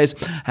merchandise,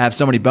 have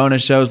so many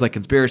bonus shows like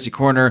Conspiracy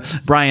Corner,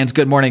 Brian's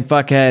Good Morning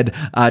Fuckhead,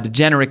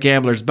 Degenerate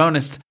Gamblers,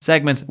 bonus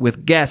segments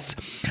with guests.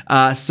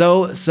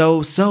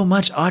 So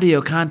much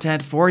audio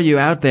content for you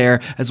out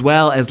there, as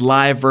well as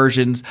live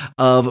versions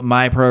of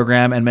my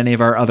program and many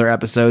of our other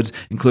episodes,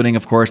 including,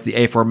 of course, the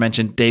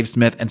aforementioned Dave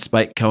Smith and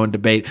Spike Cohen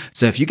debate.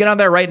 So if you get on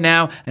there right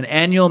now, an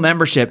annual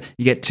membership,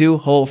 you get 2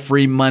 whole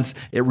free months.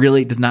 It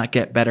really does not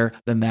get better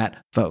than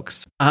that,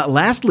 folks.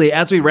 Lastly,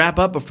 as we wrap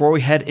up before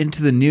we head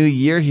into the new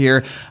year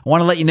here, I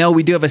want to let you know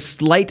we do have a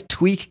slight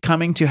tweak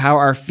coming to how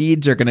our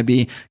feeds are going to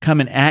be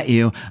coming at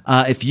you.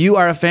 If you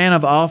are a fan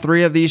of all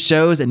 3 of these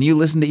shows and you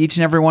listen to each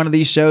and every one of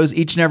these shows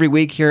each and every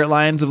week here at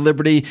Lions of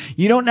Liberty,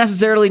 you don't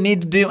necessarily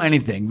need to do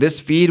anything. This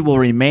feed will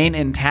remain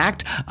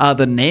intact.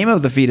 The name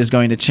of the feed is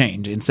going to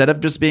change. Instead of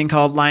just being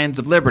called Lions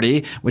of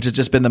Liberty, which has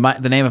just been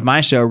the name of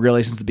my show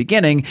really since the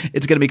beginning,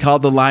 it's going to be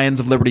called the Lions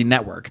of Liberty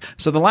Network.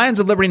 So the Lions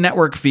of Liberty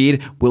Network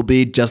feed will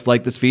be just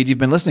like this feed you've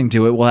been listening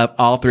to. It will have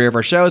all 3 of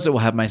our shows. It will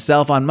have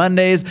myself on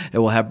Mondays. It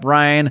will have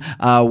Brian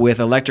with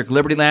Electric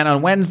Liberty Land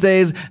on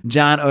Wednesdays,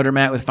 John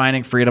Odermatt with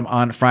Finding Freedom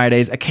on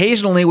Fridays.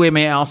 Occasionally, we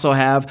may also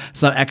have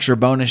some extra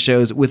bonus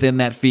shows within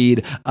that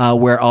feed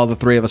where all the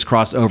 3 of us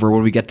cross over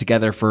when we get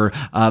together for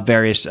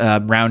various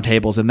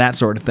roundtables and that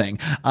sort of thing.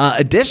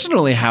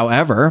 Additionally,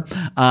 however,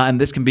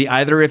 and this can be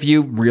either if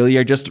you really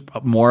are just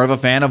more of a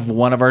fan of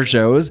one of our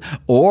shows,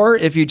 or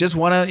if you just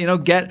want to,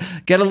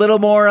 get a little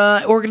more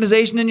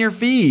organization in your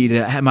feed,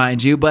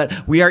 mind you.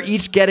 But we are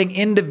each getting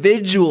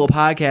individual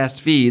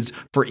podcast feeds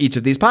for each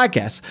of these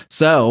podcasts.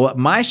 So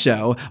my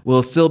show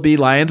will still be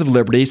Lions of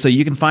Liberty, so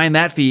you can find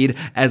that feed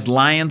as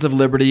Lions of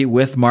Liberty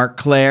with Mark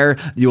Claire.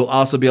 You will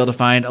also be able to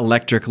find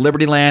Electric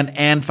Liberty Land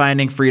and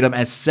Finding Freedom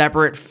as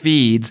separate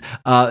feeds.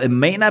 It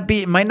might not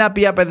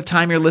be up by the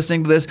time you're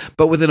listening to this,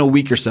 but within a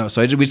week or so.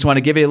 So we just want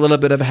to give you a little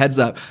bit of a heads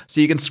up.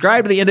 So you can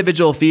subscribe to the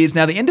individual feeds.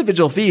 Now, the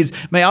individual feeds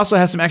may also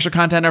have some extra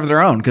content of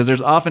their own, because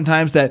there's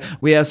oftentimes that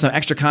we have some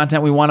extra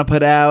content we want to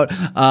put out,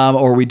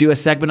 or we do a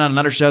segment on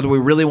another show that we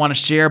really want to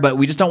share, but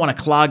we just don't want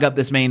to clog up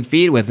this main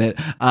feed with it.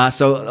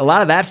 So a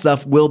lot of that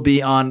stuff will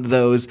be on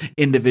those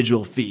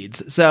individual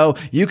feeds. So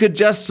you could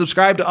just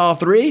subscribe to all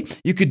 3.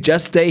 You could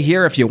just stay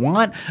here if you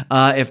want.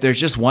 If there's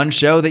just one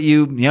show that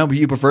you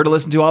prefer to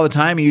listen to all the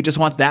time, and you just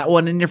want that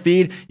one in your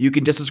feed, you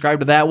can just subscribe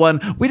to that one.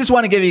 We just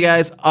want to give you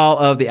guys all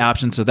of the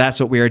options. So that's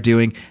what we are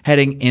doing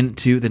heading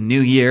into the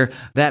new year.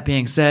 That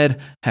being said,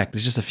 heck,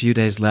 there's just a few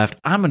days left.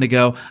 I'm going to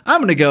go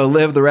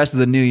live the rest of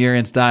the new year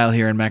in style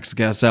here in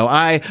Mexico. So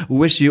I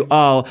wish you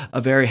all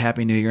a very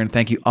happy new year, and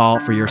thank you all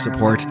for your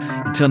support.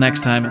 Until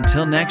next time,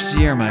 until next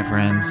year, my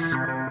friends.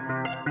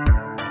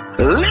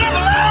 Live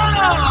long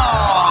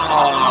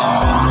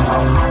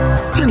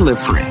and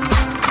live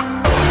free.